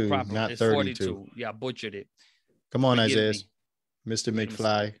 42, not 32. 42. Yeah, I butchered it. Come on, Isaiah. Mr.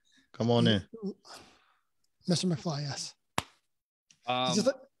 McFly. Come on in. Mr. McFly, yes.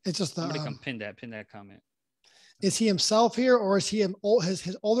 It's just somebody come pin that comment. Is he himself here, or is he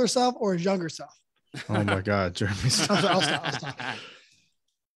his older self or his younger self? Oh my God, Jeremy. I'll stop.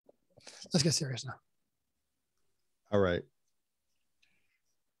 Let's get serious now. All right.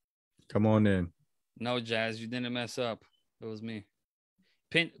 Come on in. No, Jazz, you didn't mess up. It was me.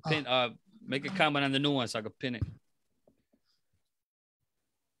 Make a comment on the new one so I can pin it.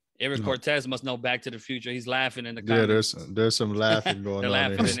 Eric Cortez must know Back to the Future. He's laughing in the comments. Yeah, there's some laughing going on.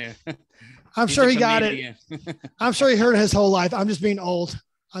 Laughing in there. I'm sure he got it. I'm sure he heard it his whole life. I'm just being old.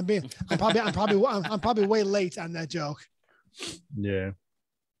 I'm probably way late on that joke. Yeah.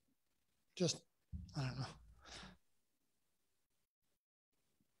 Just, I don't know.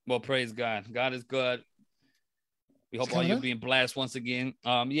 Well, praise God. God is good. We hope all you being blessed once again.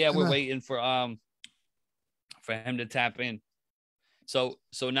 We're waiting for him to tap in. So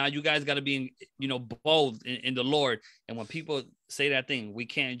now you guys got to be, bold in the Lord. And when people say that thing, we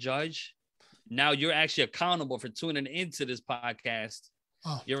can't judge. Now you're actually accountable for tuning into this podcast.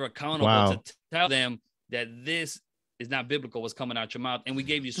 Oh. You're accountable to tell them that this is not biblical, what's coming out your mouth. And we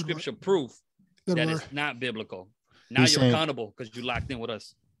gave you scripture proof that it's not biblical. Now you're accountable because you locked in with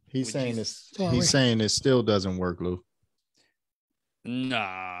us. He's saying this. He's saying it still doesn't work, Lou.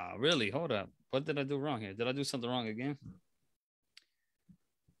 Nah, really. Hold up. What did I do wrong here? Did I do something wrong again?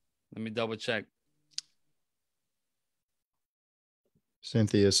 Let me double check.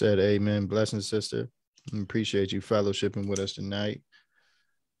 Cynthia said, "Amen. Blessings, sister. I appreciate you fellowshipping with us tonight."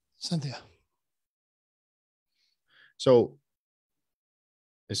 Cynthia. So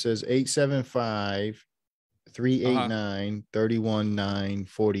it says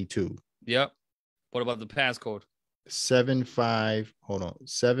 875-389-31942. Yep. What about the passcode?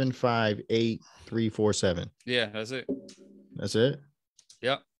 758347. Yeah, that's it. That's it?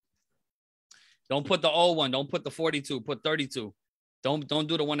 Yep. Don't put the old one. Don't put the 42. Put 32. Don't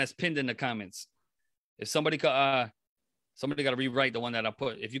do the one that's pinned in the comments. If somebody got to rewrite the one that I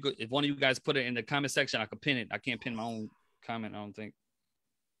put. If one of you guys put it in the comment section, I could pin it. I can't pin my own comment, I don't think.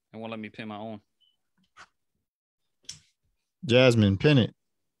 It won't let me pin my own. Jasmine, pin it.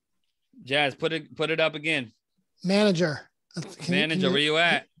 Jazz, put it up again. Manager, where you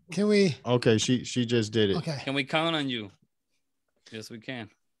at? Can we? Okay, she just did it. Okay. Can we count on you? Yes, we can.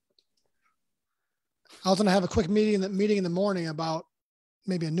 I was gonna have a quick meeting in the morning about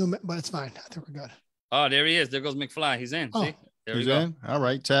maybe a new, but it's fine. I think we're good. Oh, there he is. There goes McFly. He's in. See? There He's in. All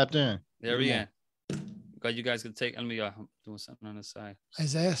right, tapped in. There he is. Glad you guys can take. Let me doing something on the side.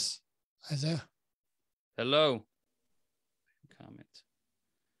 Isaiah. Hello. Comment.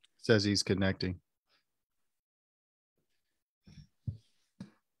 Says he's connecting.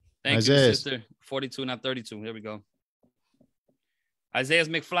 Thank Isaiah. you, sister. 42, not 32. There we go. Isaiah's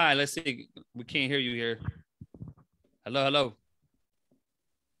McFly. Let's see. We can't hear you here. Hello.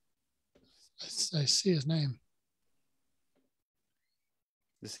 I see his name.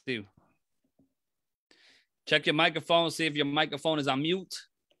 Let's see. Check your microphone. See if your microphone is on mute.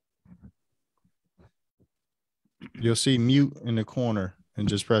 You'll see mute in the corner and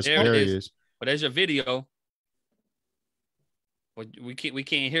just press there it is. But there's your video. But we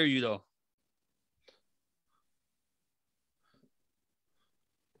can't hear you though.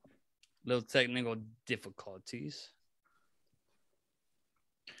 Little technical difficulties.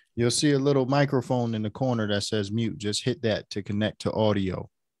 You'll see a little microphone in the corner that says mute. Just hit that to connect to audio.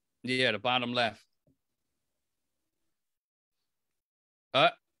 Yeah, the bottom left.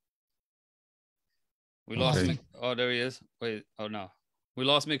 We lost Okay. Oh, there he is. Wait, oh no. We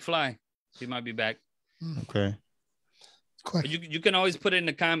lost McFly. He might be back. Okay. Quick. You can always put it in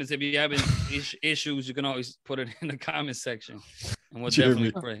the comments. If you have issues, you can always put it in the comment section. And we'll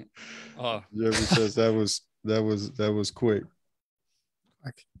definitely pray. Oh. Jeremy says that was quick.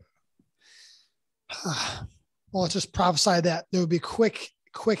 Well, let's just prophesy that there would be quick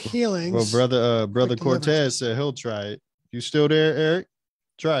healings. Well, brother Cortez said he'll try it. You still there, Eric?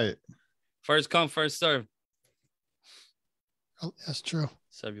 Try it. First come, first serve. Oh, that's true.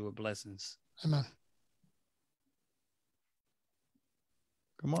 Serve you with blessings. Amen.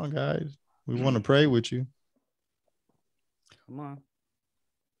 Come on, guys. We want to pray with you. Come on.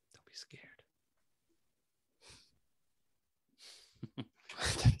 Don't be scared.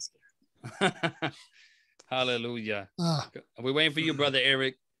 Hallelujah. We're waiting for you, brother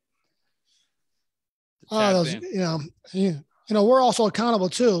Eric. We're also accountable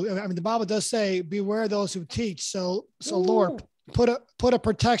too. I mean, the Bible does say, "Beware those who teach." So Lord, put a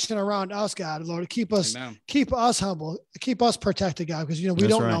protection around us, God, Lord, keep us humble, keep us protected, God, because we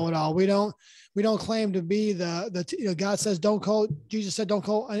don't know it all. We don't claim to be God says Jesus said don't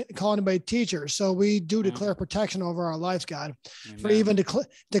call anybody teacher. So we do declare protection over our lives, God. Amen. For even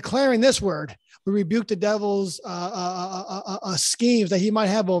declaring this word, we rebuke the devil's schemes that he might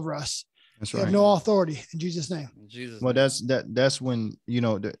have over us. That's You right. have no authority in Jesus' name. In Jesus' Well, name. that's when, you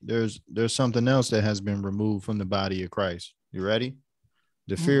know, there's something else that has been removed from the body of Christ. You ready?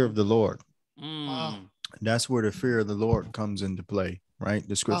 The fear of the Lord. Wow. That's where the fear of the Lord comes into play, right?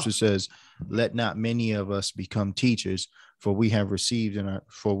 The scripture says, let not many of us become teachers, for we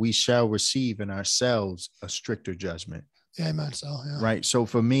shall receive in ourselves a stricter judgment. Amen. So, yeah. Right. So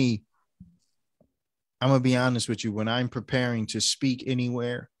for me, I'm going to be honest with you. When I'm preparing to speak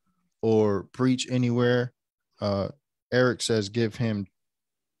anywhere or preach anywhere, Eric says, give him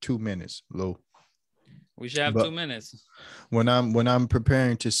 2 minutes, Lou. We should have 2 minutes. When I'm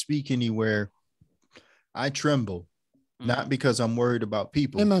preparing to speak anywhere, I tremble, not because I'm worried about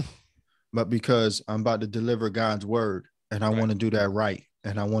people, Amen. but because I'm about to deliver God's word, and I want to do that right,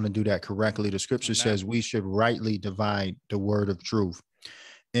 and I want to do that correctly. The scripture says we should rightly divide the word of truth.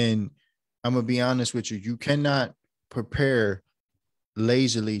 And I'm going to be honest with you. You cannot prepare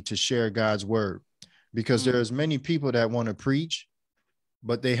lazily to share God's word, because there's many people that want to preach,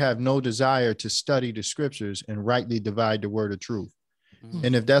 but they have no desire to study the scriptures and rightly divide the word of truth.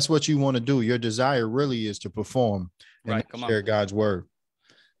 And if that's what you want to do, your desire really is to perform and share God's word.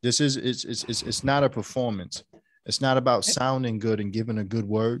 This is, it's not a performance. It's not about sounding good and giving a good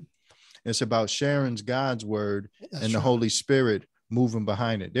word. It's about sharing God's word and the Holy Spirit moving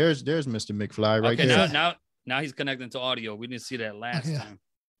behind it. There's Mr. McFly right there. Okay, now he's connecting to audio. We didn't see that last time.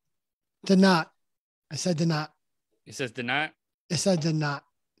 Did not. I said did not. It says did not? It said did not.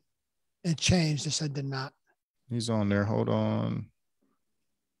 It changed. It said did not. He's on there. Hold on.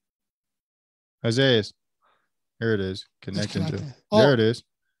 Isaiah. Here it is. Connecting to. There it is.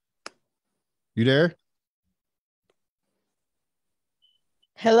 You there?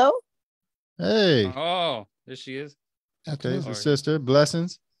 Hello? Hey. Oh, there she is. Okay, it's the sister.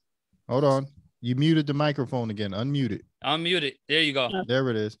 Blessings. Hold on. You muted the microphone again. Unmute it. Unmute it. There you go. There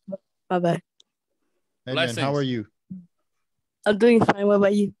it is. Bye-bye. Hey, man, how are you? I'm doing fine. What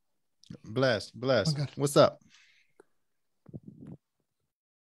about you? Blessed. Okay. What's up?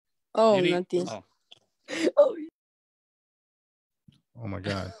 Oh, nothing. Oh my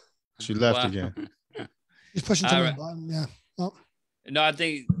God. She left again. He's pushing to the button. Yeah. Oh. No, I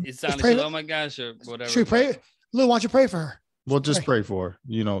think it sounded like, oh my gosh, or whatever. Should we pray? Lou, why don't you pray for her? Well, just pray for her.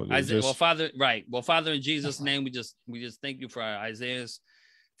 You know, Well, Father, right. Well, Father, in Jesus' name, we just thank you for Isaiah's.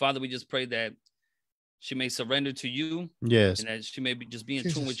 Father, we just pray that she may surrender to you. Yes. And that she may just be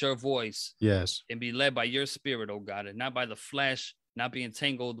in tune with your voice. Yes. And be led by your spirit, oh God, and not by the flesh, not be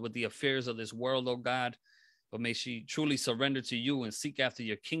entangled with the affairs of this world, oh God. But may she truly surrender to you and seek after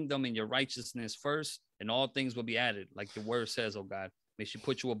your kingdom and your righteousness first, and all things will be added, like the word says, oh God. May she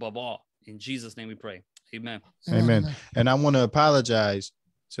put you above all. In Jesus' name we pray. Amen. Amen. And I want to apologize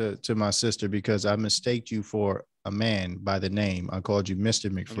to my sister, because I mistaked you for a man by the name. I called you Mr.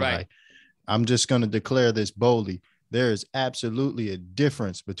 McFly. Right. I'm just going to declare this boldly. There is absolutely a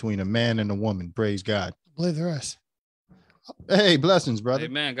difference between a man and a woman. Praise God. I believe there is. Hey, blessings, brother.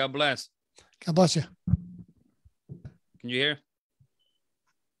 Amen. God bless. God bless you. Can you hear?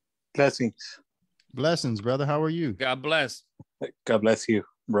 Blessings, brother. How are you? God bless. God bless you,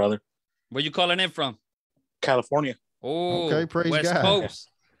 brother. Where you calling in from? California. Oh, okay. Praise West God.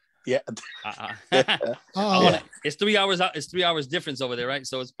 Coast. Yeah. It's 3 hours out. It's 3 hours difference over there, right?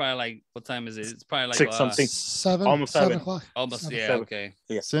 So it's probably like, what time is it? It's probably like 6 something. 7. Almost 7 o'clock. Almost. 7. Yeah. 7. Okay.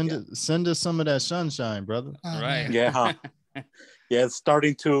 Yeah. Send us some of that sunshine, brother. Right. Yeah. Huh? Yeah. It's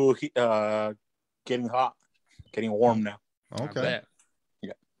starting to getting hot, getting warm now. Okay.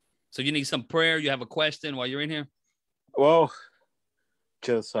 Yeah. So you need some prayer. You have a question while you're in here? Well,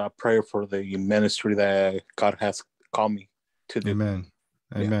 just prayer for the ministry that God has called me to do. Amen.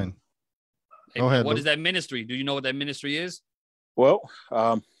 Amen. Go ahead. What is that ministry? Do you know what that ministry is? Well,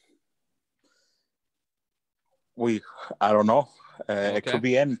 I don't know. Okay. It could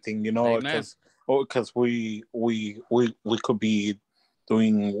be anything, you know, because we could be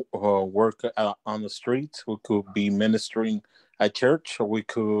doing work on the streets. We could be ministering at church. Or we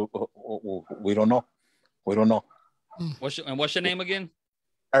don't know. We don't know. What's your name again?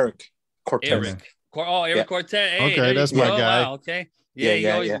 Eric Cortez. Eric Cortez. Hey, okay, that's my guy. Wow, okay.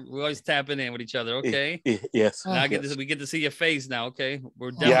 Yeah. We're always tapping in with each other. Okay. Yes. Now we get to see your face now. Okay.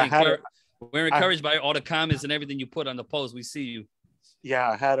 We're definitely we're encouraged by all the comments and everything you put on the post. We see you. Yeah,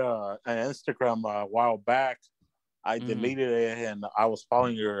 I had an Instagram a while back. I deleted it, and I was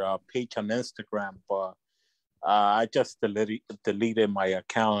following your page on Instagram, but I just deleted my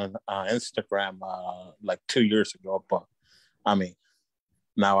account on Instagram like 2 years ago. But I mean,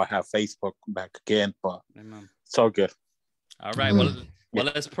 now I have Facebook back again, but it's all good. All right. Well,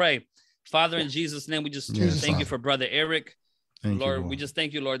 let's pray. Father, in Jesus' name, we just thank you for Brother Eric. Lord, we just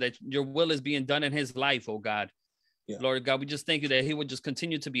thank you, Lord, that your will is being done in his life, oh God. Yeah. Lord God, we just thank you that he would just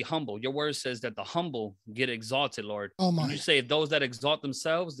continue to be humble. Your word says that the humble get exalted, Lord. Oh my. And you say if those that exalt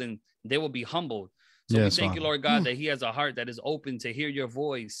themselves, then they will be humbled. So Yes, we thank you, Father. Lord God, that he has a heart that is open to hear your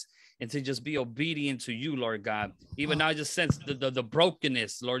voice and to just be obedient to you, Lord God. Even now, I just sense the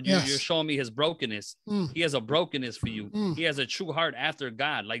brokenness, Lord. You're showing me his brokenness. He has a brokenness for you. He has a true heart after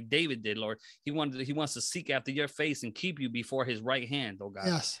God, like David did, Lord. He wants to seek after your face and keep you before his right hand, oh God.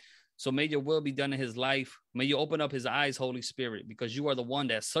 Yes. So may your will be done in his life. May you open up his eyes, Holy Spirit, because you are the one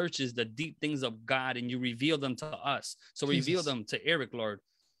that searches the deep things of God and you reveal them to us. So reveal them to Eric, Lord.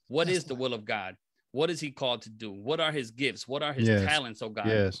 What is the will of God? What is he called to do? What are his gifts? What are his talents, oh God?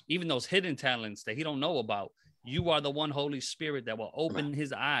 Yes. Even those hidden talents that he don't know about. You are the one, Holy Spirit, that will open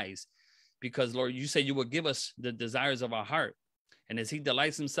his eyes because, Lord, you say you will give us the desires of our heart. And as he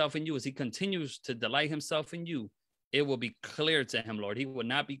delights himself in you, as he continues to delight himself in you, it will be clear to him, Lord. He will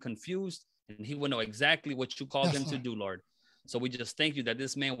not be confused and he will know exactly what you called him to do, Lord. So we just thank you that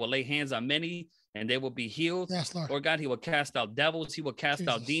this man will lay hands on many and they will be healed. Yes, Lord. Lord God, he will cast out devils. He will cast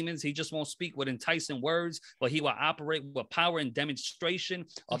out demons. He just won't speak with enticing words, but he will operate with power and demonstration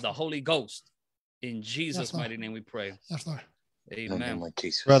of the Holy Ghost. In Jesus' mighty name we pray. Yes, Lord. Amen.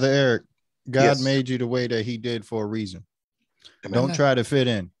 Brother Eric, God made you the way that he did for a reason. Amen. Don't try to fit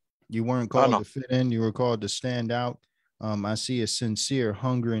in. You weren't called to fit in. You were called to stand out. I see a sincere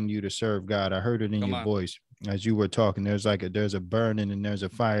hunger in you to serve God. I heard it in your voice as you were talking. There's a burning and there's a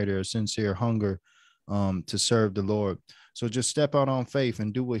fire. There's a sincere hunger to serve the Lord. So just step out on faith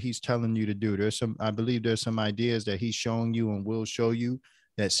and do what he's telling you to do. I believe there's some ideas that he's showing you and will show you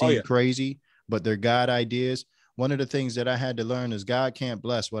that seem crazy, but they're God ideas. One of the things that I had to learn is God can't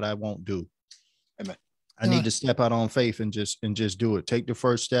bless what I won't do. Amen. I need to step out on faith and just do it. Take the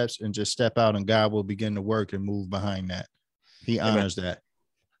first steps and just step out and God will begin to work and move behind that. He honors that.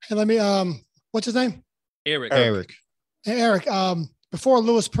 And let me, what's his name? Eric. Hey, Eric, before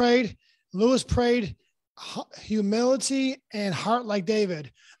Lewis prayed humility and heart like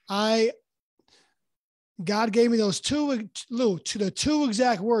David. God gave me those two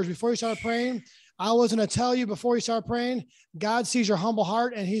exact words before you started praying. I was going to tell you before you start praying, God sees your humble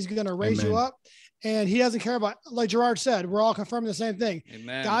heart and he's going to raise you up. And he doesn't care about, like Gerard said, we're all confirming the same thing.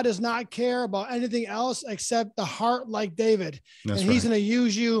 Amen. God does not care about anything else except the heart like David. That's and he's going to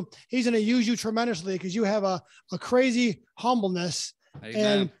use you. He's going to use you tremendously because you have a crazy humbleness.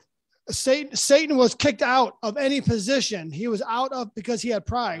 Amen. And Satan was kicked out of any position. He was out of because he had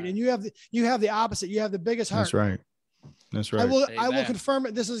pride. And you have the opposite. You have the biggest heart. That's right. I will confirm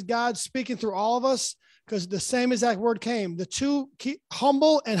it. This is God speaking through all of us because the same exact word came. The two,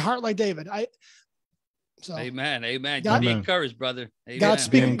 humble and heart like David. So, amen. God, be encouraged, brother. Amen. God's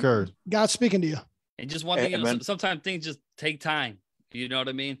speaking to you. And just one thing, sometimes things just take time. You know what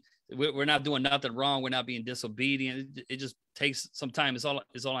I mean? We're not doing nothing wrong. We're not being disobedient. It just takes some time. It's all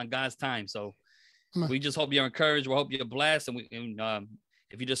on God's time. So we just hope you're encouraged. We hope you're blessed. And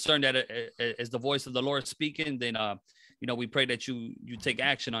if you discern that as the voice of the Lord speaking, then we pray that you take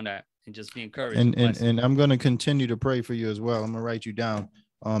action on that and just be encouraged. And I'm going to continue to pray for you as well. I'm going to write you down.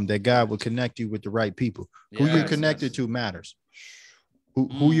 That God will connect you with the right people. Who you're connected to matters.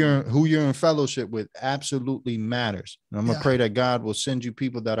 Who you're in fellowship with absolutely matters. And I'm gonna pray that God will send you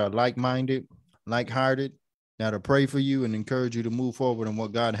people that are like-minded, like-hearted, that'll pray for you and encourage you to move forward in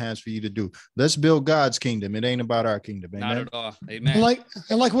what God has for you to do. Let's build God's kingdom. It ain't about our kingdom. Amen? Not at all. Amen.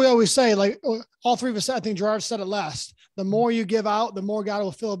 And like we always say, like all three of us, I think Gerard said it last. The more you give out, the more God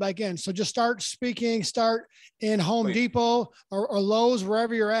will fill it back in. So just start speaking, start in Home Depot or Lowe's,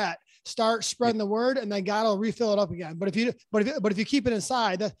 wherever you're at. Start spreading the word, and then God will refill it up again. But if you keep it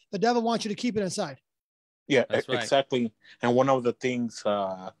inside, the devil wants you to keep it inside. Yeah, exactly. And one of the things,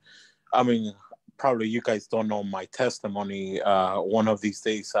 probably you guys don't know my testimony. One of these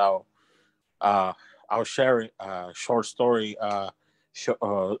days, I'll share a short story of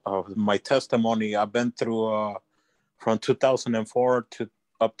my testimony. I've been through from 2004 to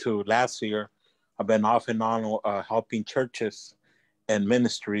up to last year. I've been off and on helping churches and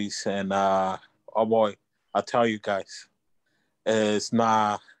ministries, and oh boy, I'll tell you guys, it's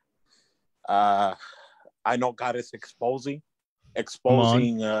not. I know God is exposing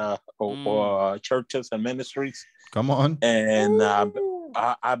churches and ministries. Come on. And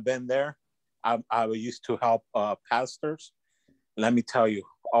I've been there. I used to help pastors. Let me tell you,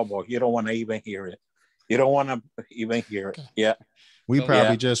 oh boy, you don't want to even hear it. You don't want to even hear it. Yeah. We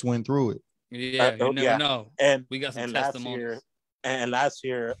probably just went through it. Yeah, you never know. And we got some testimonies. Last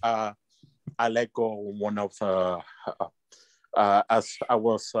year, I let go one of the, as I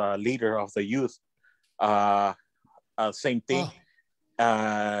was leader of the youth. same thing. Oh.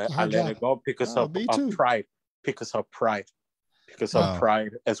 I let it go because of pride. Because of pride. Because of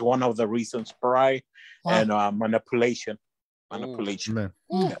pride. As one of the reasons, pride and manipulation. Manipulation.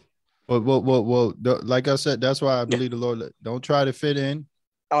 Yeah. Well, like I said, that's why I believe the Lord. Don't try to fit in.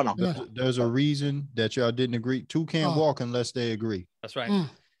 Oh no. There's a reason that y'all didn't agree. Two can't walk unless they agree. That's right.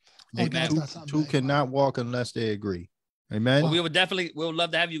 Amen. Two cannot walk unless they agree. Amen. Well, we would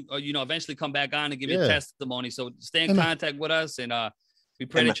love to have you, eventually come back on and give your testimony. So stay in contact with us, and we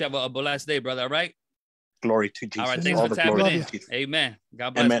pray that you have a blessed day, brother. All right. Glory to Jesus. All right. Thanks for tapping in. Amen.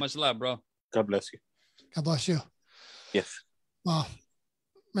 God bless. Much love, bro. God bless you. God bless you. Yes. Wow.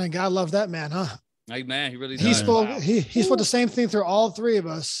 Man, God loves that man, huh? Amen. He really does. He spoke. He spoke the same thing through all three of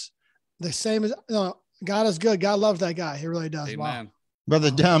us. The same as God is good. God loves that guy. He really does. Amen. Wow. Brother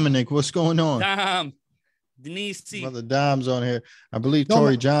Dominic, what's going on? Dom, Denise, Brother Dom's on here. I believe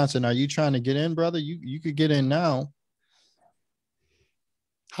Tori Johnson. Are you trying to get in, brother? You could get in now.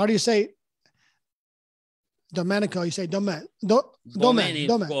 How do you say Domenico? You say Domenico.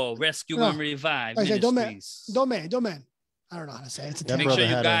 Rescue and revive. I say Domen. I don't know how to say it. Make sure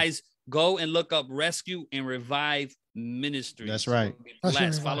you guys go and look up Rescue and Revive Ministries. That's right.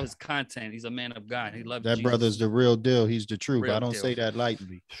 Follow his content. He's a man of God. He loves that Jesus. Brother's the real deal. He's the truth. I don't say that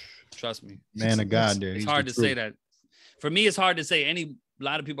lightly. Trust me. Man of God there. It's hard to say that. For me, it's hard to say. A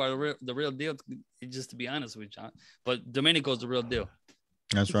lot of people are the real deal, just to be honest with you. But Domenico's the real deal.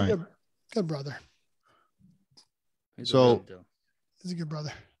 That's right. Good brother. He's a good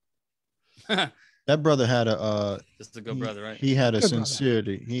brother. That brother had just a good brother, right? He had a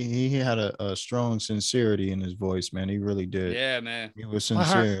sincerity. He had a strong sincerity in his voice, man. He really did. Yeah, man. He was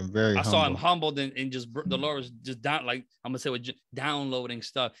sincere and very humble. I saw him humbled and just the Lord was just down, like I'm gonna say, with downloading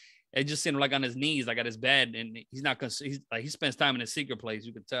stuff. It just seemed like on his knees, like at his bed, and he's not gonna. He's like he spends time in a secret place.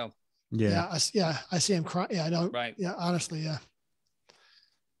 You could tell. Yeah. I see him cry. Yeah, I know. Right. Yeah, honestly, yeah.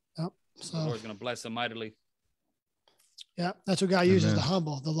 Yep. So the Lord's gonna bless him mightily. Yeah, that's what God uses, the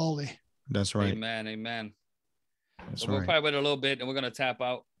humble, the lowly. That's right. Amen. Amen. That's We'll probably wait a little bit, and we're gonna tap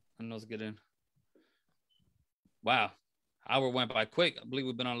out, and let's get in. Wow, hour went by quick. I believe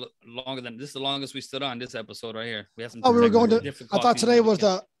we've been on longer than this. Is the longest we stood on this episode right here. We have some. Oh, we were going to. I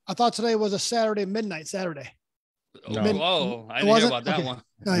thought today was a Saturday midnight Saturday. Oh, I didn't hear about that one.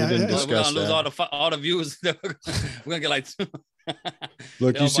 Oh, yeah, we're gonna lose all the views. We're gonna get like.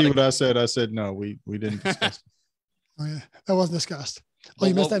 Look, you see what I said? I said no. We didn't discuss. Oh yeah, that wasn't discussed. Oh,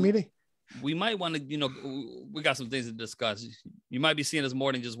 you missed that meeting? We might want to, we got some things to discuss. You might be seeing us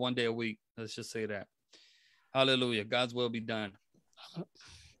more than just one day a week. Let's just say that. Hallelujah. God's will be done.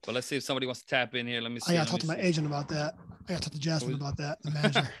 But let's see if somebody wants to tap in here. Let me see. I got to talk to my agent about that. I got to talk to Jasmine about that, the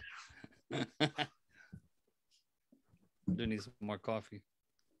manager. I do need some more coffee.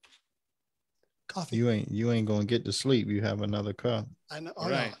 Coffee. You ain't gonna get to sleep. You have another cup. I know.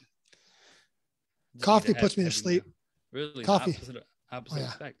 Right. Coffee puts me to sleep. Really? Coffee. Opposite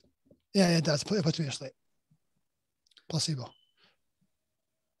effect. Yeah, it does. It puts me to sleep. Placebo.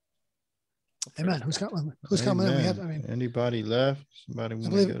 Amen. Who's coming? Who's coming in? We have. Anybody left? Somebody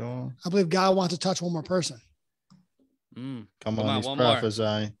want to get on? I believe God wants to touch one more person. Come on, he's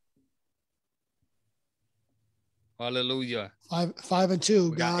prophesying. Hallelujah. 5 and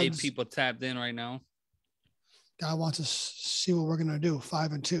 2. We got 8 people tapped in right now. God wants us to see what we're gonna do.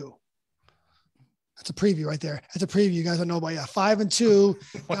 5 and 2. That's a preview right there. That's a preview. You guys don't know about 5 and 2.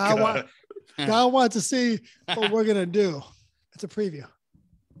 God wants to see what we're gonna do. It's a preview.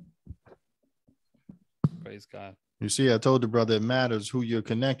 Praise God. You see, I told the brother it matters who you're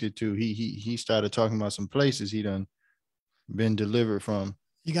connected to. He started talking about some places he done been delivered from.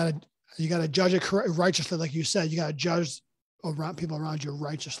 You gotta judge it righteously, like you said. You gotta judge people around you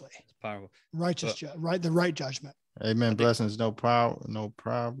righteously. It's powerful. The right judgment. Amen. Blessings, no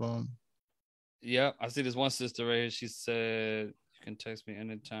problem. Yeah, I see this one sister right here. She said, you can text me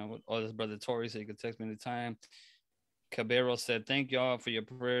anytime. Oh, this brother Tori said you can text me anytime. Cabero said, thank y'all for your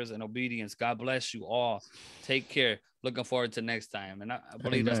prayers and obedience. God bless you all. Take care. Looking forward to next time. And I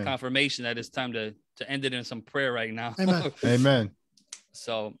believe that's confirmation that it's time to end it in some prayer right now. Amen. Amen.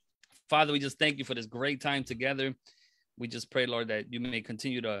 So, Father, we just thank you for this great time together. We just pray, Lord, that you may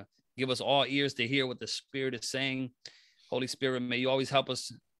continue to give us all ears to hear what the Spirit is saying. Holy Spirit, may you always help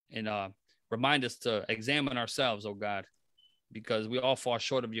us and remind us to examine ourselves, oh God, because we all fall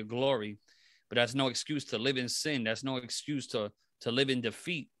short of your glory. But that's no excuse to live in sin. That's no excuse to live in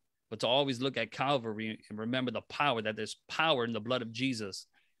defeat, but to always look at Calvary and remember the power, that there's power in the blood of Jesus.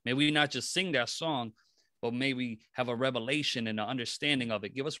 May we not just sing that song, but may we have a revelation and an understanding of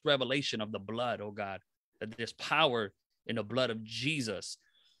it. Give us revelation of the blood, oh God, that there's power in the blood of Jesus,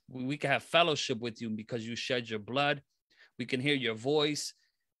 we can have fellowship with you because you shed your blood. We can hear your voice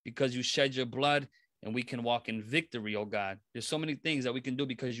because you shed your blood, and we can walk in victory, oh God. There's so many things that we can do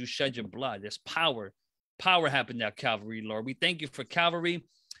because you shed your blood. There's power. Power happened at Calvary, Lord. We thank you for Calvary.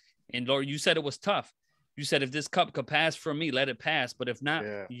 And Lord, you said it was tough. You said, if this cup could pass from me, let it pass. But if not,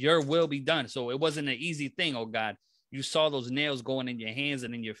 your will be done. So it wasn't an easy thing, oh God. You saw those nails going in your hands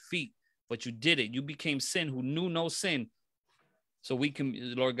and in your feet, but you did it. You became sin who knew no sin. So we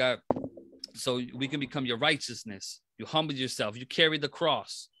can, Lord God, so we can become your righteousness. You humbled yourself. You carried the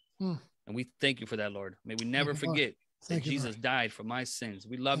cross. And we thank you for that, Lord. May we never forget that Jesus died for my sins.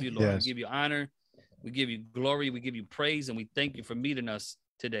 We love you, Lord. Yes. We give you honor. We give you glory. We give you praise. And we thank you for meeting us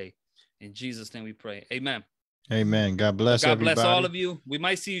today. In Jesus' name we pray. Amen. Amen. God bless everybody. God bless all of you. We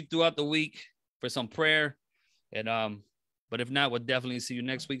might see you throughout the week for some prayer. And but if not, we'll definitely see you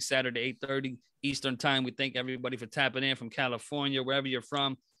next week, Saturday, 8:30 Eastern time. We thank everybody for tapping in from California, wherever you're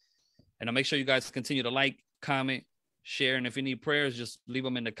from. And I'll make sure you guys continue to like, comment, share. And if you need prayers, just leave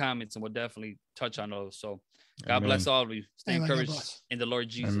them in the comments and we'll definitely touch on those. So God bless all of you. Stay encouraged in the Lord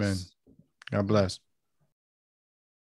Jesus. Amen. God bless.